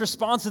Jesus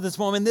responds to this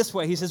woman this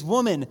way. He says,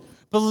 woman,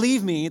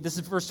 believe me, this is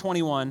verse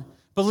 21,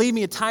 believe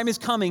me, a time is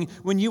coming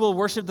when you will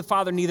worship the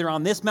Father neither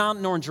on this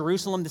mountain nor in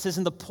Jerusalem. This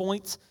isn't the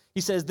point. He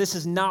says, this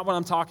is not what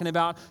I'm talking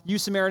about. You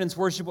Samaritans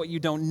worship what you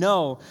don't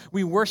know.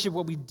 We worship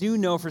what we do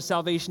know, for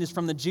salvation is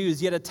from the Jews.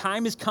 Yet a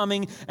time is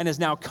coming and has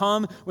now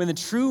come when the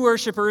true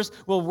worshipers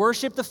will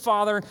worship the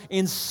Father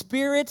in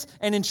spirit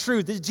and in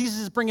truth. Jesus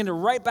is bringing it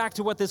right back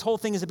to what this whole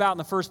thing is about in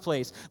the first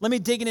place. Let me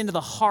dig it into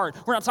the heart.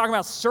 We're not talking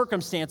about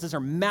circumstances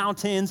or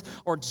mountains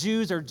or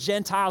Jews or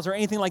Gentiles or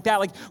anything like that.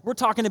 Like, we're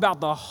talking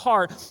about the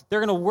heart. They're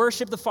going to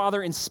worship the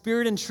Father in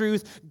spirit and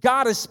truth.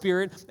 God is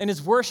spirit, and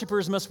his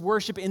worshipers must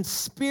worship in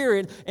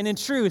spirit and in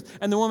truth.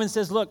 And the woman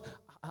says, look,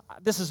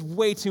 this is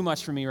way too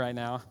much for me right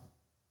now.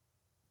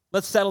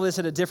 Let's settle this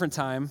at a different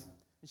time.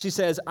 She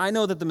says, I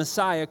know that the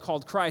Messiah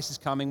called Christ is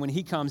coming. When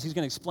he comes, he's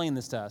going to explain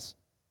this to us.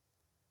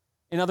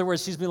 In other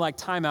words, she's been like,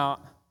 time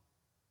out.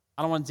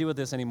 I don't want to deal with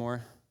this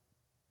anymore.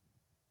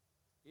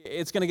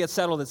 It's going to get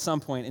settled at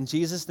some point. And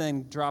Jesus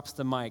then drops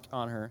the mic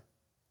on her.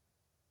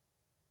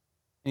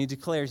 And he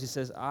declares, he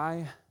says,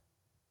 I,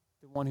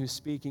 the one who's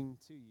speaking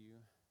to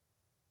you,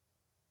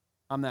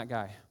 I'm that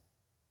guy.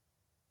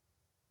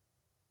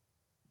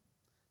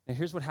 Now,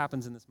 here's what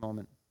happens in this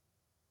moment.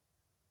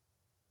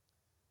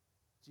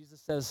 Jesus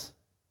says,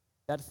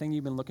 that thing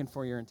you've been looking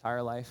for your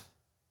entire life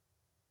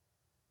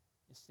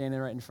is standing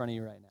right in front of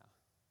you right now.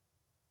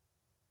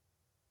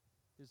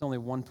 There's only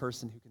one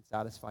person who can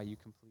satisfy you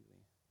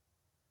completely,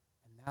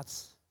 and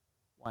that's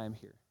why I'm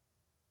here.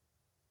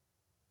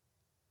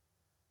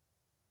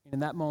 And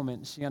in that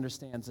moment, she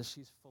understands that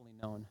she's fully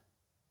known.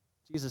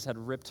 Jesus had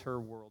ripped her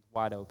world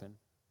wide open.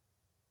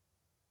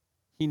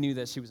 He knew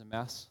that she was a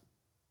mess,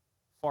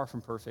 far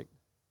from perfect.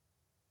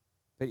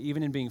 But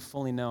even in being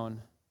fully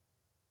known,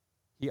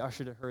 he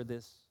ushered to her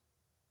this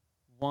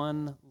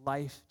one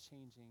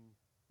life-changing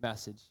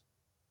message.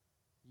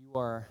 You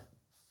are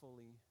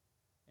fully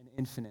and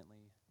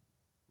infinitely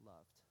loved.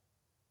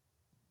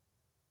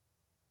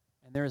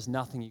 And there is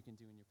nothing you can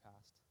do in your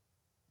past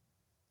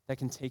that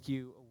can take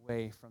you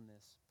away from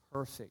this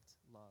perfect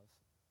love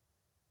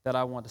that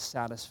I want to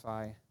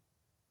satisfy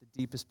the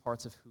deepest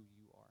parts of who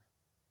you are.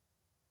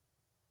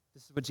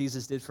 This is what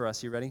Jesus did for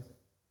us. You ready?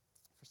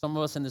 For some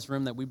of us in this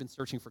room that we've been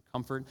searching for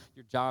comfort,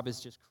 your job is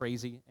just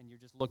crazy, and you're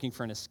just looking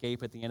for an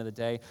escape at the end of the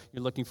day.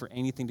 You're looking for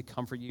anything to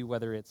comfort you,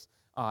 whether it's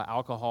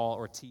alcohol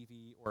or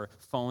TV or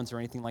phones or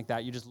anything like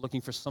that. You're just looking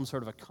for some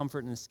sort of a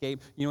comfort and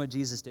escape. You know what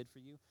Jesus did for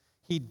you?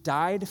 He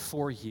died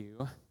for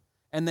you,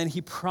 and then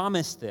he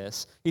promised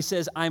this. He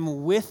says,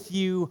 I'm with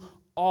you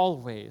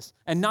always,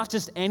 and not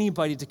just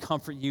anybody to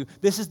comfort you.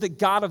 This is the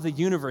God of the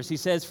universe. He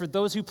says, for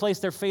those who place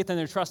their faith and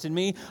their trust in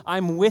me,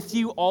 I'm with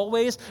you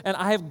always, and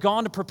I have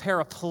gone to prepare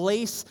a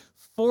place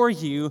for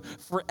you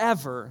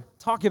forever.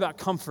 Talk about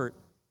comfort.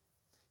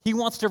 He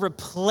wants to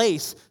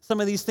replace some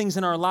of these things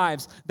in our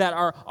lives that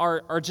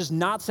are just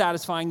not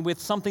satisfying with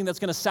something that's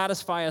going to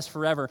satisfy us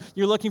forever.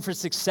 You're looking for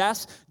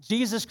success?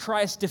 Jesus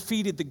Christ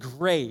defeated the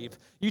grave.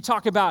 You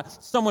talk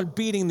about someone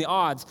beating the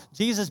odds.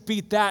 Jesus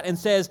beat that and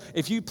says,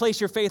 if you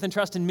place your faith and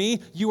trust in me,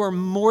 you are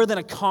more than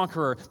a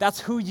conqueror. That's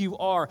who you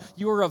are.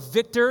 You are a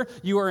victor.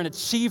 You are an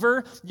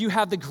achiever. You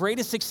have the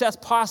greatest success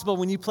possible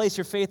when you place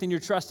your faith and your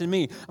trust in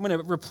me. I'm going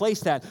to replace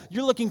that.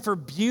 You're looking for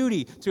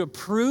beauty to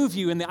approve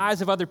you in the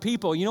eyes of other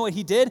people. You know what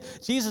he did?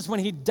 Jesus, when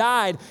he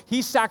died,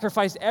 he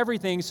sacrificed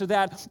everything so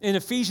that in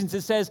Ephesians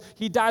it says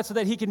he died so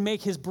that he could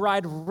make his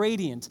bride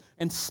radiant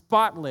and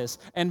spotless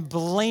and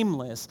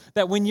blameless.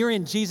 That when you're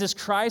in Jesus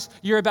Christ,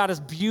 you're about as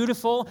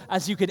beautiful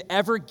as you could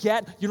ever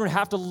get. You don't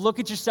have to look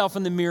at yourself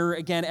in the mirror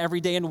again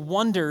every day and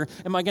wonder,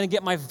 am I going to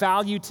get my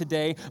value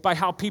today by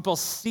how people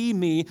see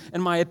me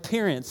and my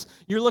appearance?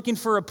 You're looking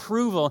for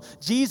approval.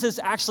 Jesus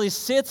actually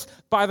sits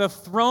by the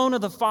throne of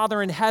the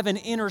Father in heaven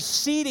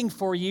interceding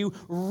for you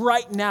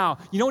right now.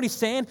 You know what he's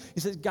saying?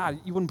 He says,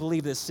 God, you wouldn't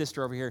believe this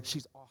sister over here.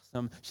 She's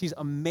awesome. She's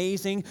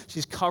amazing.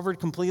 She's covered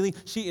completely.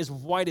 She is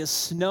white as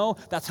snow.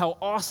 That's how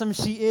awesome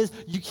she is.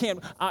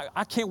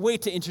 I can't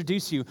wait to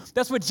introduce you.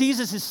 That's what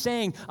Jesus is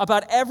saying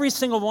about every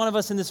single one of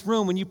us in this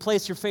room when you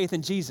place your faith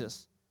in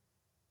Jesus.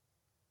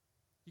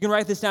 You can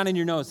write this down in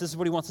your notes. This is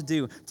what he wants to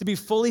do. To be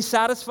fully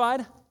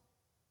satisfied,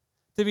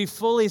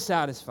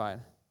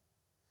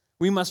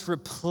 we must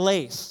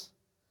replace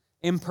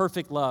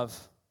imperfect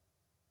love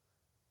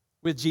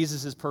with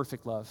Jesus'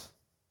 perfect love.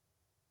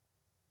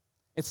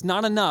 It's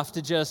not enough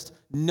to just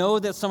know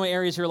that some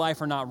areas of your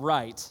life are not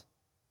right.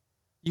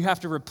 You have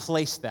to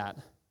replace that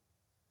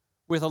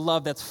with a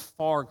love that's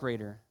far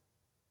greater.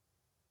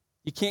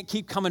 You can't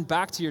keep coming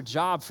back to your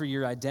job for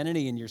your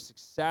identity and your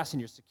success and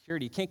your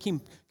security. You can't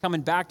keep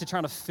coming back to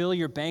trying to fill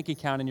your bank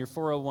account and your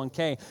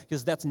 401k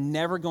because that's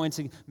never going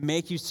to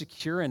make you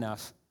secure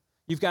enough.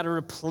 You've got to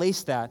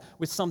replace that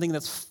with something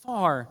that's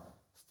far,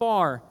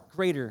 far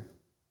greater.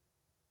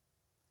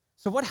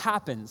 So what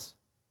happens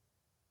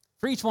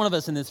for each one of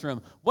us in this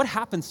room? What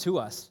happens to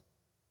us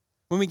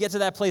when we get to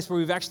that place where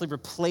we've actually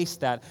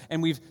replaced that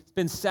and we've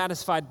been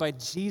satisfied by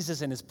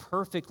Jesus and his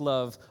perfect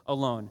love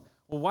alone?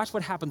 Well, watch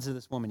what happens to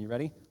this woman. You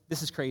ready?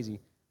 This is crazy.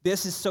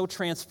 This is so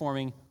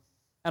transforming.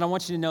 And I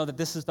want you to know that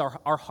this is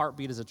our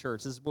heartbeat as a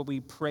church. This is what we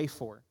pray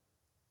for.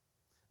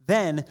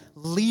 Then,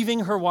 leaving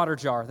her water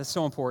jar, that's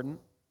so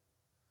important,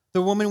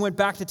 the woman went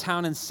back to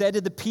town and said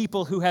to the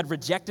people who had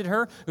rejected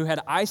her, who had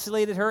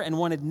isolated her and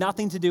wanted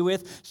nothing to do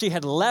with, she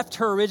had left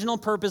her original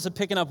purpose of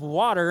picking up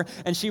water,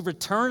 and she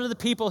returned to the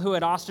people who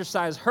had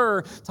ostracized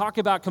her. Talk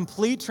about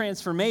complete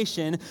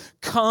transformation.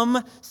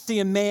 Come see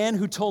a man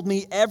who told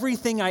me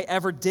everything I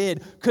ever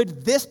did.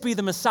 Could this be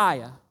the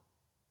Messiah?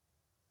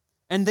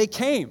 And they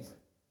came.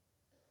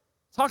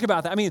 Talk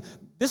about that. I mean,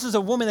 this is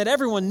a woman that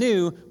everyone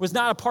knew was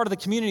not a part of the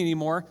community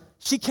anymore.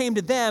 She came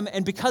to them,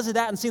 and because of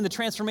that and seeing the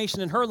transformation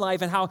in her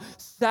life and how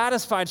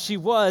satisfied she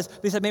was,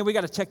 they said, man, we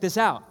got to check this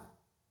out.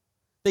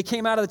 They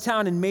came out of the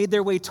town and made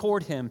their way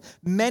toward him.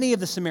 Many of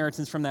the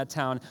Samaritans from that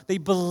town, they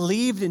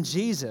believed in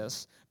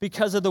Jesus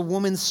because of the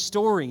woman's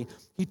story.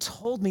 He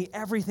told me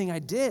everything I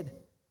did.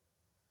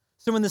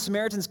 So when the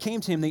Samaritans came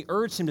to him, they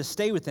urged him to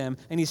stay with them,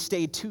 and he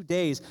stayed 2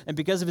 days. And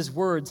because of his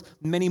words,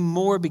 many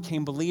more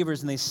became believers.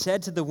 And they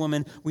said to the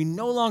woman, we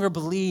no longer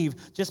believe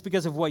just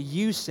because of what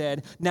you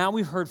said. Now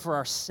we've heard for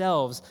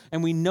ourselves,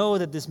 and we know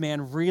that this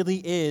man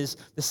really is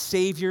the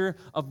Savior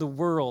of the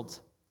world.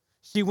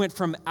 She went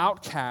from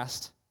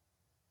outcast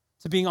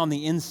to being on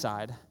the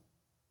inside.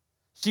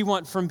 She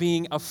went from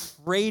being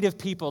afraid of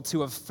people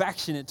to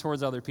affectionate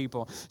towards other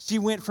people. She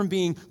went from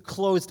being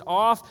closed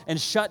off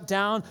and shut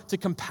down to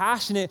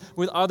compassionate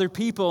with other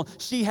people.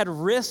 She had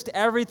risked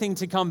everything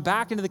to come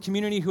back into the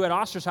community who had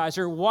ostracized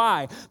her.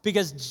 Why?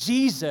 Because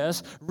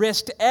Jesus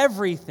risked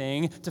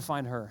everything to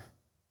find her.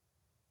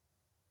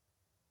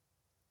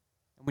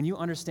 And when you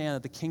understand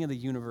that the King of the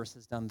universe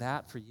has done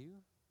that for you,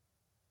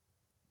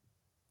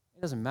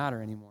 it doesn't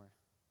matter anymore.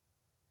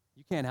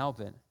 You can't help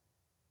it.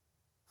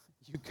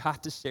 You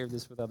got to share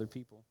this with other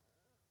people.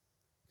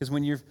 Because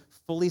when you're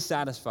fully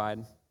satisfied,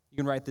 you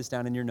can write this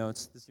down in your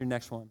notes. This is your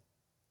next one.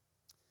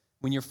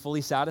 When you're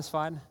fully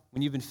satisfied,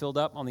 when you've been filled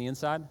up on the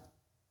inside,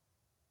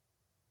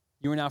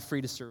 you are now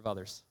free to serve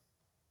others.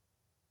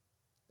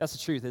 That's the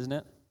truth, isn't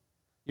it?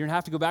 You don't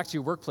have to go back to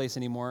your workplace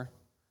anymore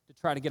to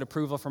try to get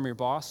approval from your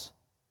boss,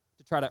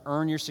 to try to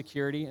earn your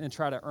security, and to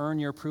try to earn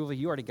your approval.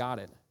 You already got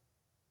it.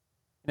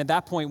 And at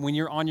that point, when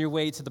you're on your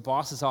way to the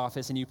boss's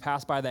office and you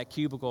pass by that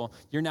cubicle,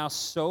 you're now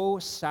so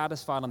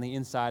satisfied on the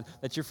inside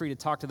that you're free to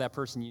talk to that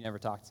person you never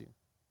talked to.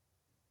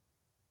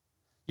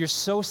 You're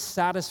so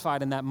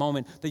satisfied in that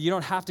moment that you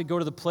don't have to go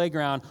to the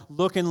playground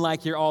looking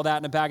like you're all that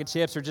in a bag of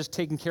chips or just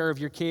taking care of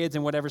your kids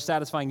and whatever's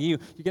satisfying you.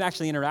 You can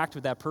actually interact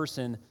with that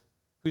person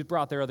who's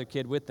brought their other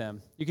kid with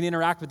them. You can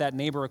interact with that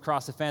neighbor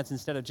across the fence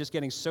instead of just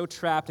getting so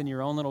trapped in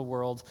your own little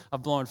world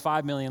of blowing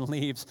 5 million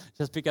leaves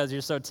just because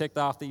you're so ticked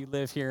off that you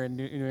live here in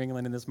New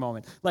England in this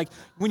moment. Like,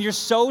 when you're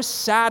so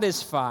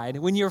satisfied,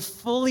 when you're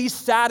fully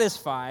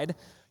satisfied,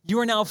 You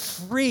are now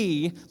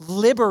free,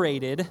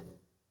 liberated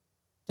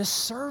to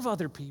serve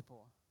other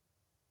people.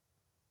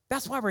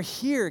 That's why we're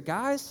here,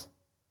 guys.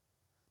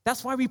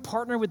 That's why we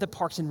partner with the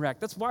Parks and Rec.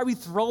 That's why we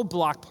throw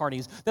block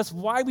parties. That's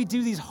why we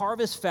do these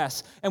harvest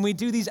fests and we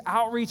do these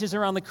outreaches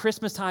around the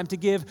Christmas time to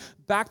give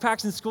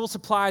backpacks and school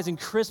supplies and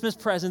Christmas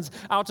presents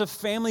out to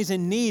families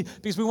in need,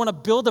 because we want to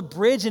build a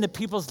bridge into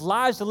people's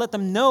lives to let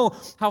them know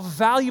how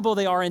valuable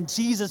they are in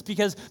Jesus,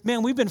 because,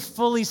 man, we've been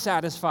fully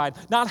satisfied,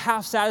 not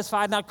half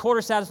satisfied, not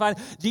quarter satisfied.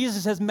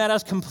 Jesus has met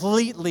us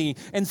completely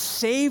and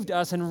saved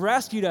us and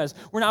rescued us.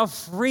 We're now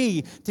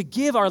free to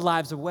give our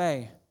lives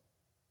away.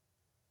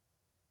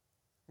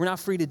 We're not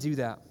free to do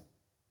that.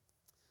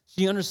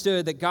 She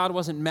understood that God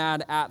wasn't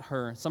mad at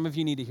her. Some of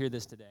you need to hear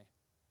this today.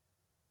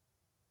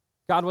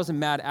 God wasn't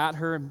mad at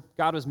her.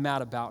 God was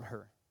mad about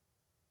her.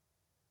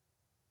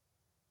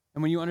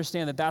 And when you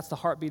understand that that's the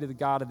heartbeat of the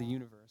God of the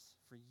universe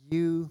for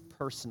you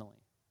personally,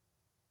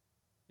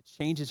 it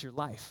changes your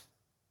life.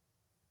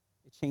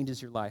 It changes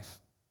your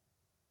life.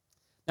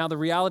 Now, the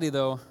reality,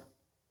 though,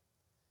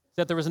 is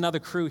that there was another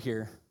crew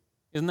here,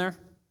 isn't there?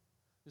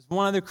 There's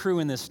one other crew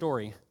in this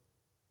story.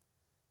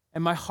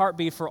 And my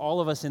heartbeat for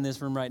all of us in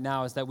this room right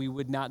now is that we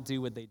would not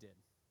do what they did.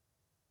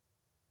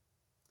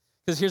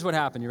 Because here's what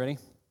happened. You ready?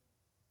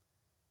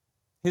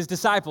 His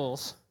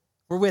disciples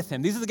were with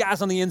him. These are the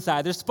guys on the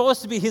inside. They're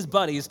supposed to be his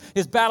buddies,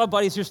 his battle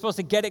buddies who are supposed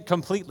to get it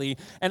completely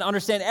and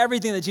understand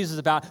everything that Jesus is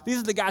about. These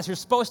are the guys who are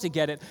supposed to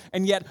get it.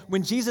 And yet,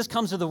 when Jesus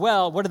comes to the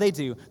well, what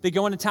do? They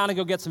go into town and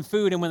go get some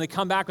food. And when they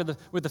come back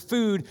with the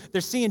food,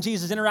 they're seeing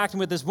Jesus interacting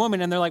with this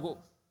woman. And they're like,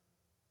 well,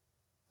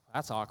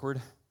 that's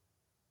awkward.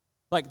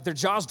 Like, their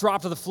jaws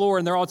drop to the floor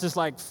and they're all just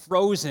like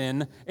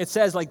frozen. It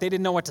says like they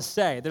didn't know what to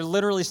say. They're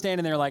literally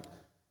standing there like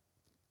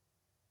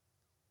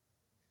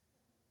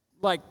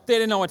they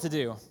didn't know what to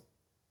do.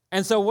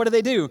 And so what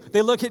do?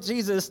 They look at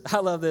Jesus. I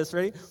love this,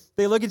 ready?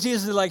 They look at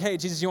Jesus and they're like, hey,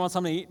 Jesus, you want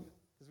something to eat?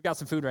 Because we got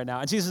some food right now.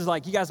 And Jesus is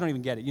like, you guys don't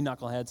even get it, you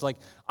knuckleheads. Like,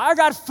 I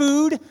got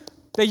food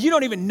that you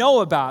don't even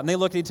know about. And they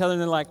look at each other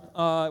and they're like,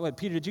 wait,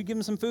 Peter, did you give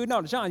him some food?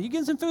 No, John, you give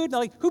him some food? And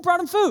they're like, who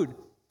brought him food?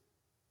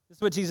 This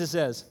is what Jesus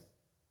says.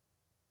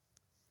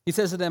 He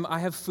says to them, I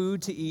have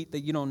food to eat that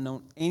you don't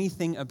know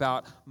anything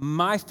about.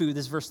 My food,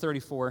 this is verse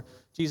 34,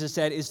 Jesus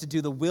said, is to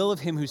do the will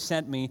of him who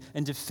sent me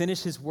and to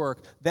finish his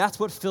work. That's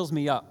what fills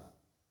me up.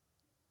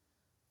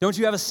 Don't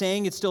you have a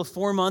saying, it's still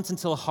 4 months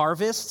until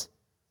harvest?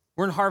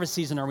 We're in harvest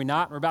season, are we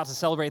not? We're about to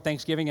celebrate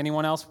Thanksgiving.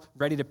 Anyone else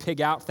ready to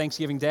pig out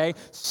Thanksgiving Day?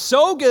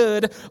 So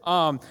good.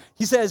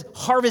 He says,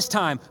 harvest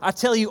time. I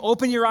tell you,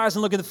 open your eyes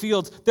and look at the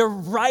fields. They're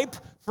ripe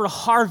for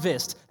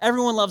harvest.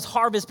 Everyone loves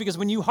harvest because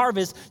when you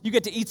harvest, you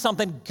get to eat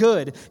something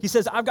good. He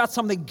says, I've got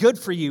something good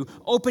for you.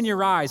 Open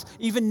your eyes.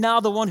 Even now,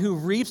 the one who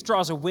reaps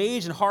draws a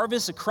wage and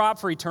harvests a crop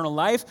for eternal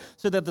life,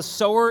 so that the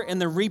sower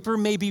and the reaper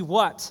may be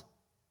what?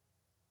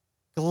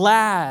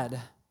 Glad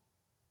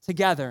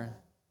together.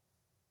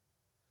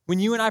 When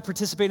you and I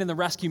participate in the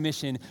rescue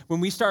mission, when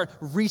we start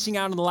reaching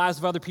out in the lives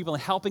of other people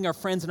and helping our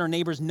friends and our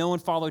neighbors know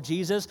and follow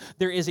Jesus,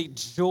 there is a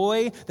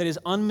joy that is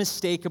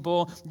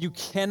unmistakable. You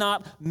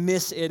cannot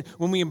miss it.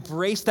 When we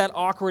embrace that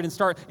awkward and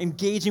start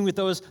engaging with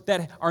those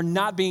that are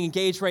not being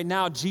engaged right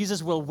now,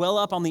 Jesus will well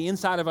up on the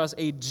inside of us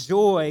a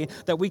joy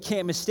that we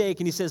can't mistake.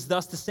 And he says,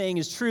 thus the saying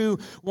is true,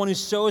 one who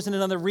sows and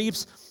another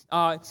reaps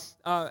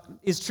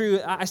is true.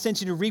 I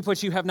sent you to reap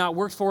what you have not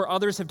worked for.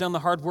 Others have done the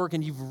hard work,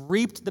 and you've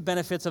reaped the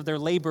benefits of their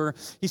labor.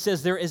 He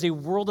says there is a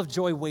world of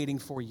joy waiting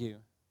for you.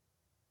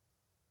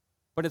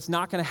 But it's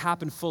not going to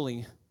happen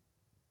fully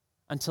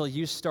until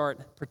you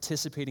start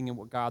participating in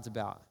what God's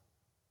about.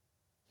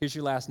 Here's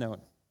your last note.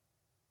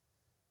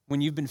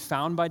 When you've been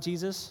found by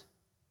Jesus,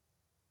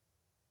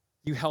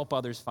 you help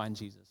others find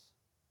Jesus.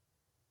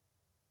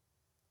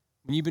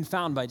 When you've been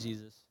found by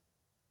Jesus,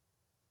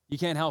 you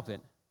can't help it.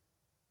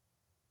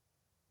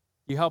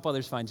 You help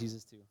others find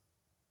Jesus too.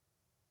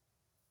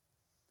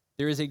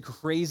 There is a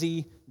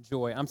crazy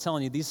joy. I'm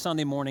telling you, these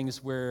Sunday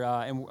mornings,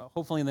 and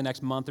hopefully in the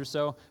next month or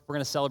so, we're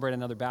going to celebrate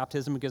another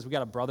baptism, because we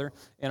got a brother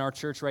in our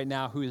church right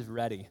now who is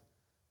ready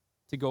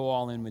to go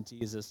all in with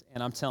Jesus.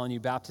 And I'm telling you,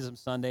 baptism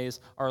Sundays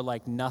are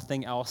like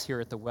nothing else here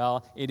at the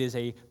Well. It is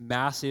a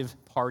massive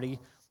party,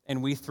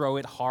 and we throw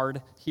it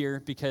hard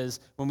here, because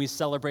when we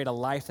celebrate a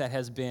life that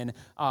has been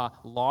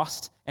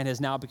lost and has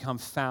now become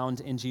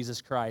found in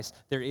Jesus Christ,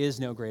 there is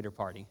no greater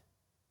party.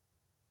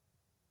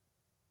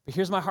 But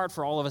here's my heart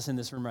for all of us in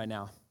this room right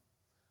now.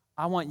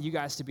 I want you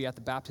guys to be at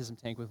the baptism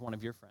tank with one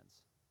of your friends.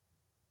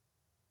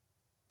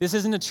 This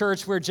isn't a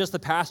church where just the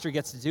pastor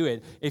gets to do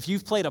it. If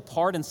you've played a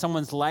part in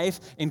someone's life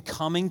in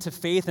coming to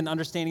faith and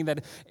understanding that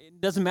it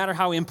doesn't matter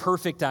how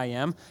imperfect I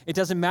am, it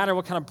doesn't matter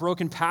what kind of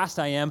broken past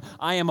I am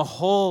a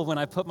whole when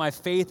I put my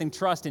faith and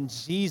trust in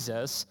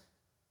Jesus.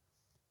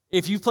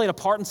 If you've played a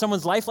part in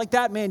someone's life like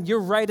that, man, you're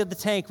right at the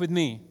tank with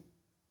me.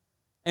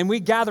 And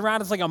we gather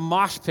around, it's like a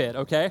mosh pit,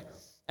 okay?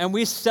 And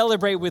we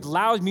celebrate with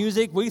loud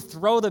music. We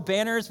throw the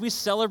banners. We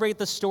celebrate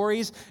the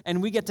stories.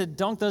 And we get to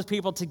dunk those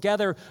people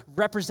together,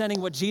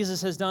 representing what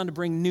Jesus has done to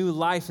bring new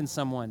life in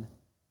someone.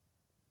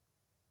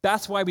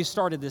 That's why we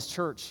started this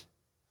church.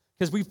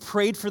 Because we've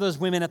prayed for those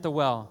women at the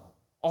well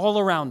all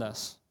around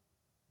us.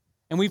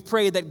 And we've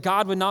prayed that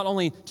God would not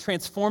only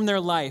transform their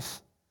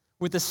life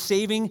with the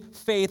saving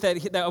faith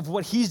of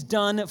what he's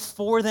done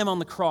for them on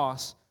the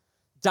cross,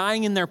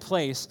 dying in their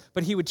place,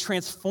 but he would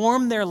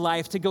transform their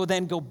life to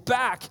then go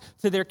back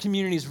to their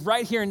communities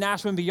right here in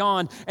Nashville and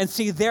beyond and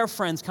see their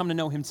friends come to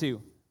know him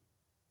too.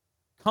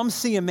 Come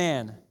see a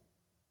man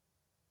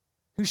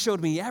who showed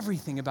me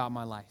everything about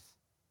my life.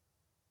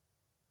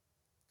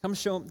 Come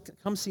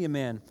see a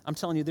man. I'm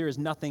telling you, there is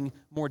nothing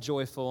more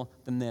joyful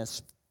than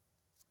this.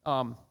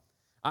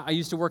 I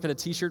used to work at a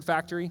t-shirt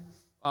factory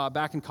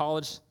back in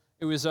college.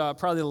 It was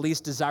probably the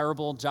least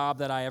desirable job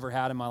that I ever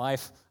had in my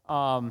life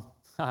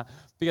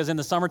because in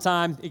the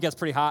summertime, it gets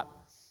pretty hot.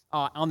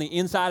 On the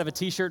inside of a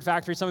t-shirt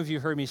factory, some of you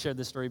have heard me share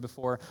this story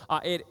before,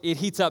 it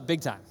heats up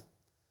big time.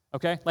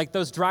 Okay? Like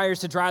those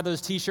dryers to dry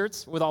those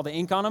t-shirts with all the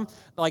ink on them,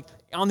 like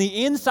on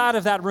the inside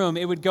of that room,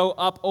 it would go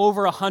up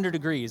over 100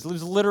 degrees. It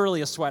was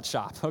literally a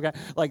sweatshop, okay?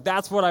 Like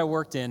that's what I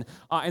worked in.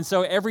 And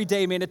so every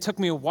day, man, it took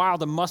me a while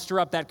to muster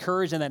up that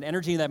courage and that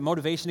energy and that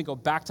motivation to go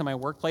back to my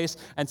workplace.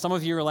 And some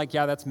of you are like,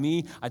 yeah, that's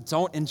me. I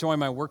don't enjoy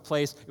my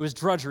workplace. It was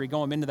drudgery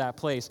going into that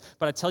place.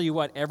 But I tell you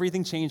what,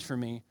 everything changed for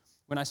me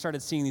when I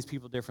started seeing these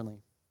people differently.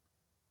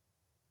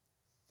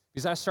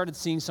 Because I started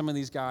seeing some of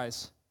these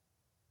guys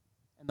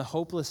and the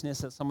hopelessness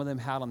that some of them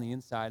had on the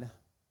inside.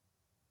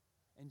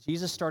 And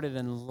Jesus started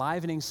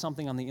enlivening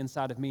something on the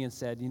inside of me and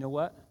said, you know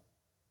what?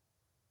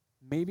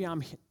 Maybe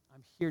I'm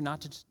here not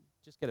to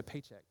just get a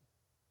paycheck.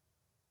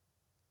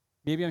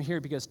 Maybe I'm here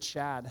because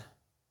Chad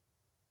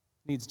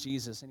needs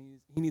Jesus,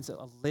 and he needs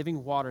a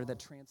living water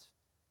that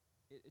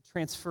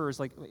transfers,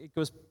 like it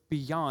goes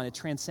beyond, it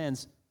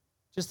transcends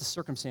just the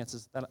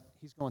circumstances that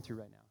he's going through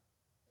right now.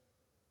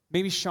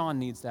 Maybe Sean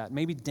needs that.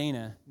 Maybe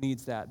Dana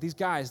needs that. These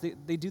guys,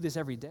 they do this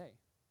every day.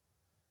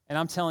 And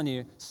I'm telling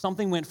you,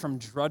 something went from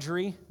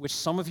drudgery, which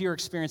some of you are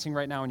experiencing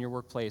right now in your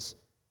workplace,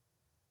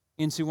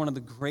 into one of the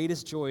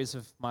greatest joys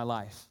of my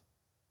life.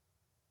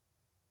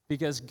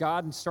 Because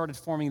God started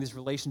forming these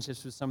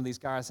relationships with some of these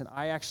guys, and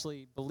I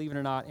actually, believe it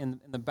or not, in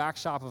the back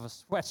shop of a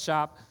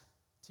sweatshop,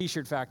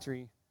 t-shirt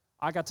factory,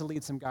 I got to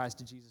lead some guys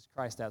to Jesus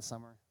Christ that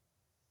summer.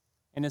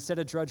 And instead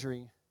of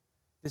drudgery,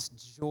 this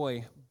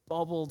joy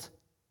bubbled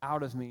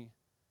out of me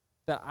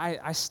that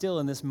I still,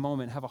 in this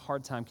moment, have a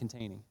hard time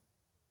containing.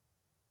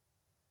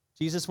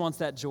 Jesus wants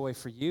that joy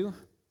for you,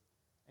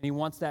 and he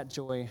wants that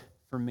joy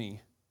for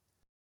me.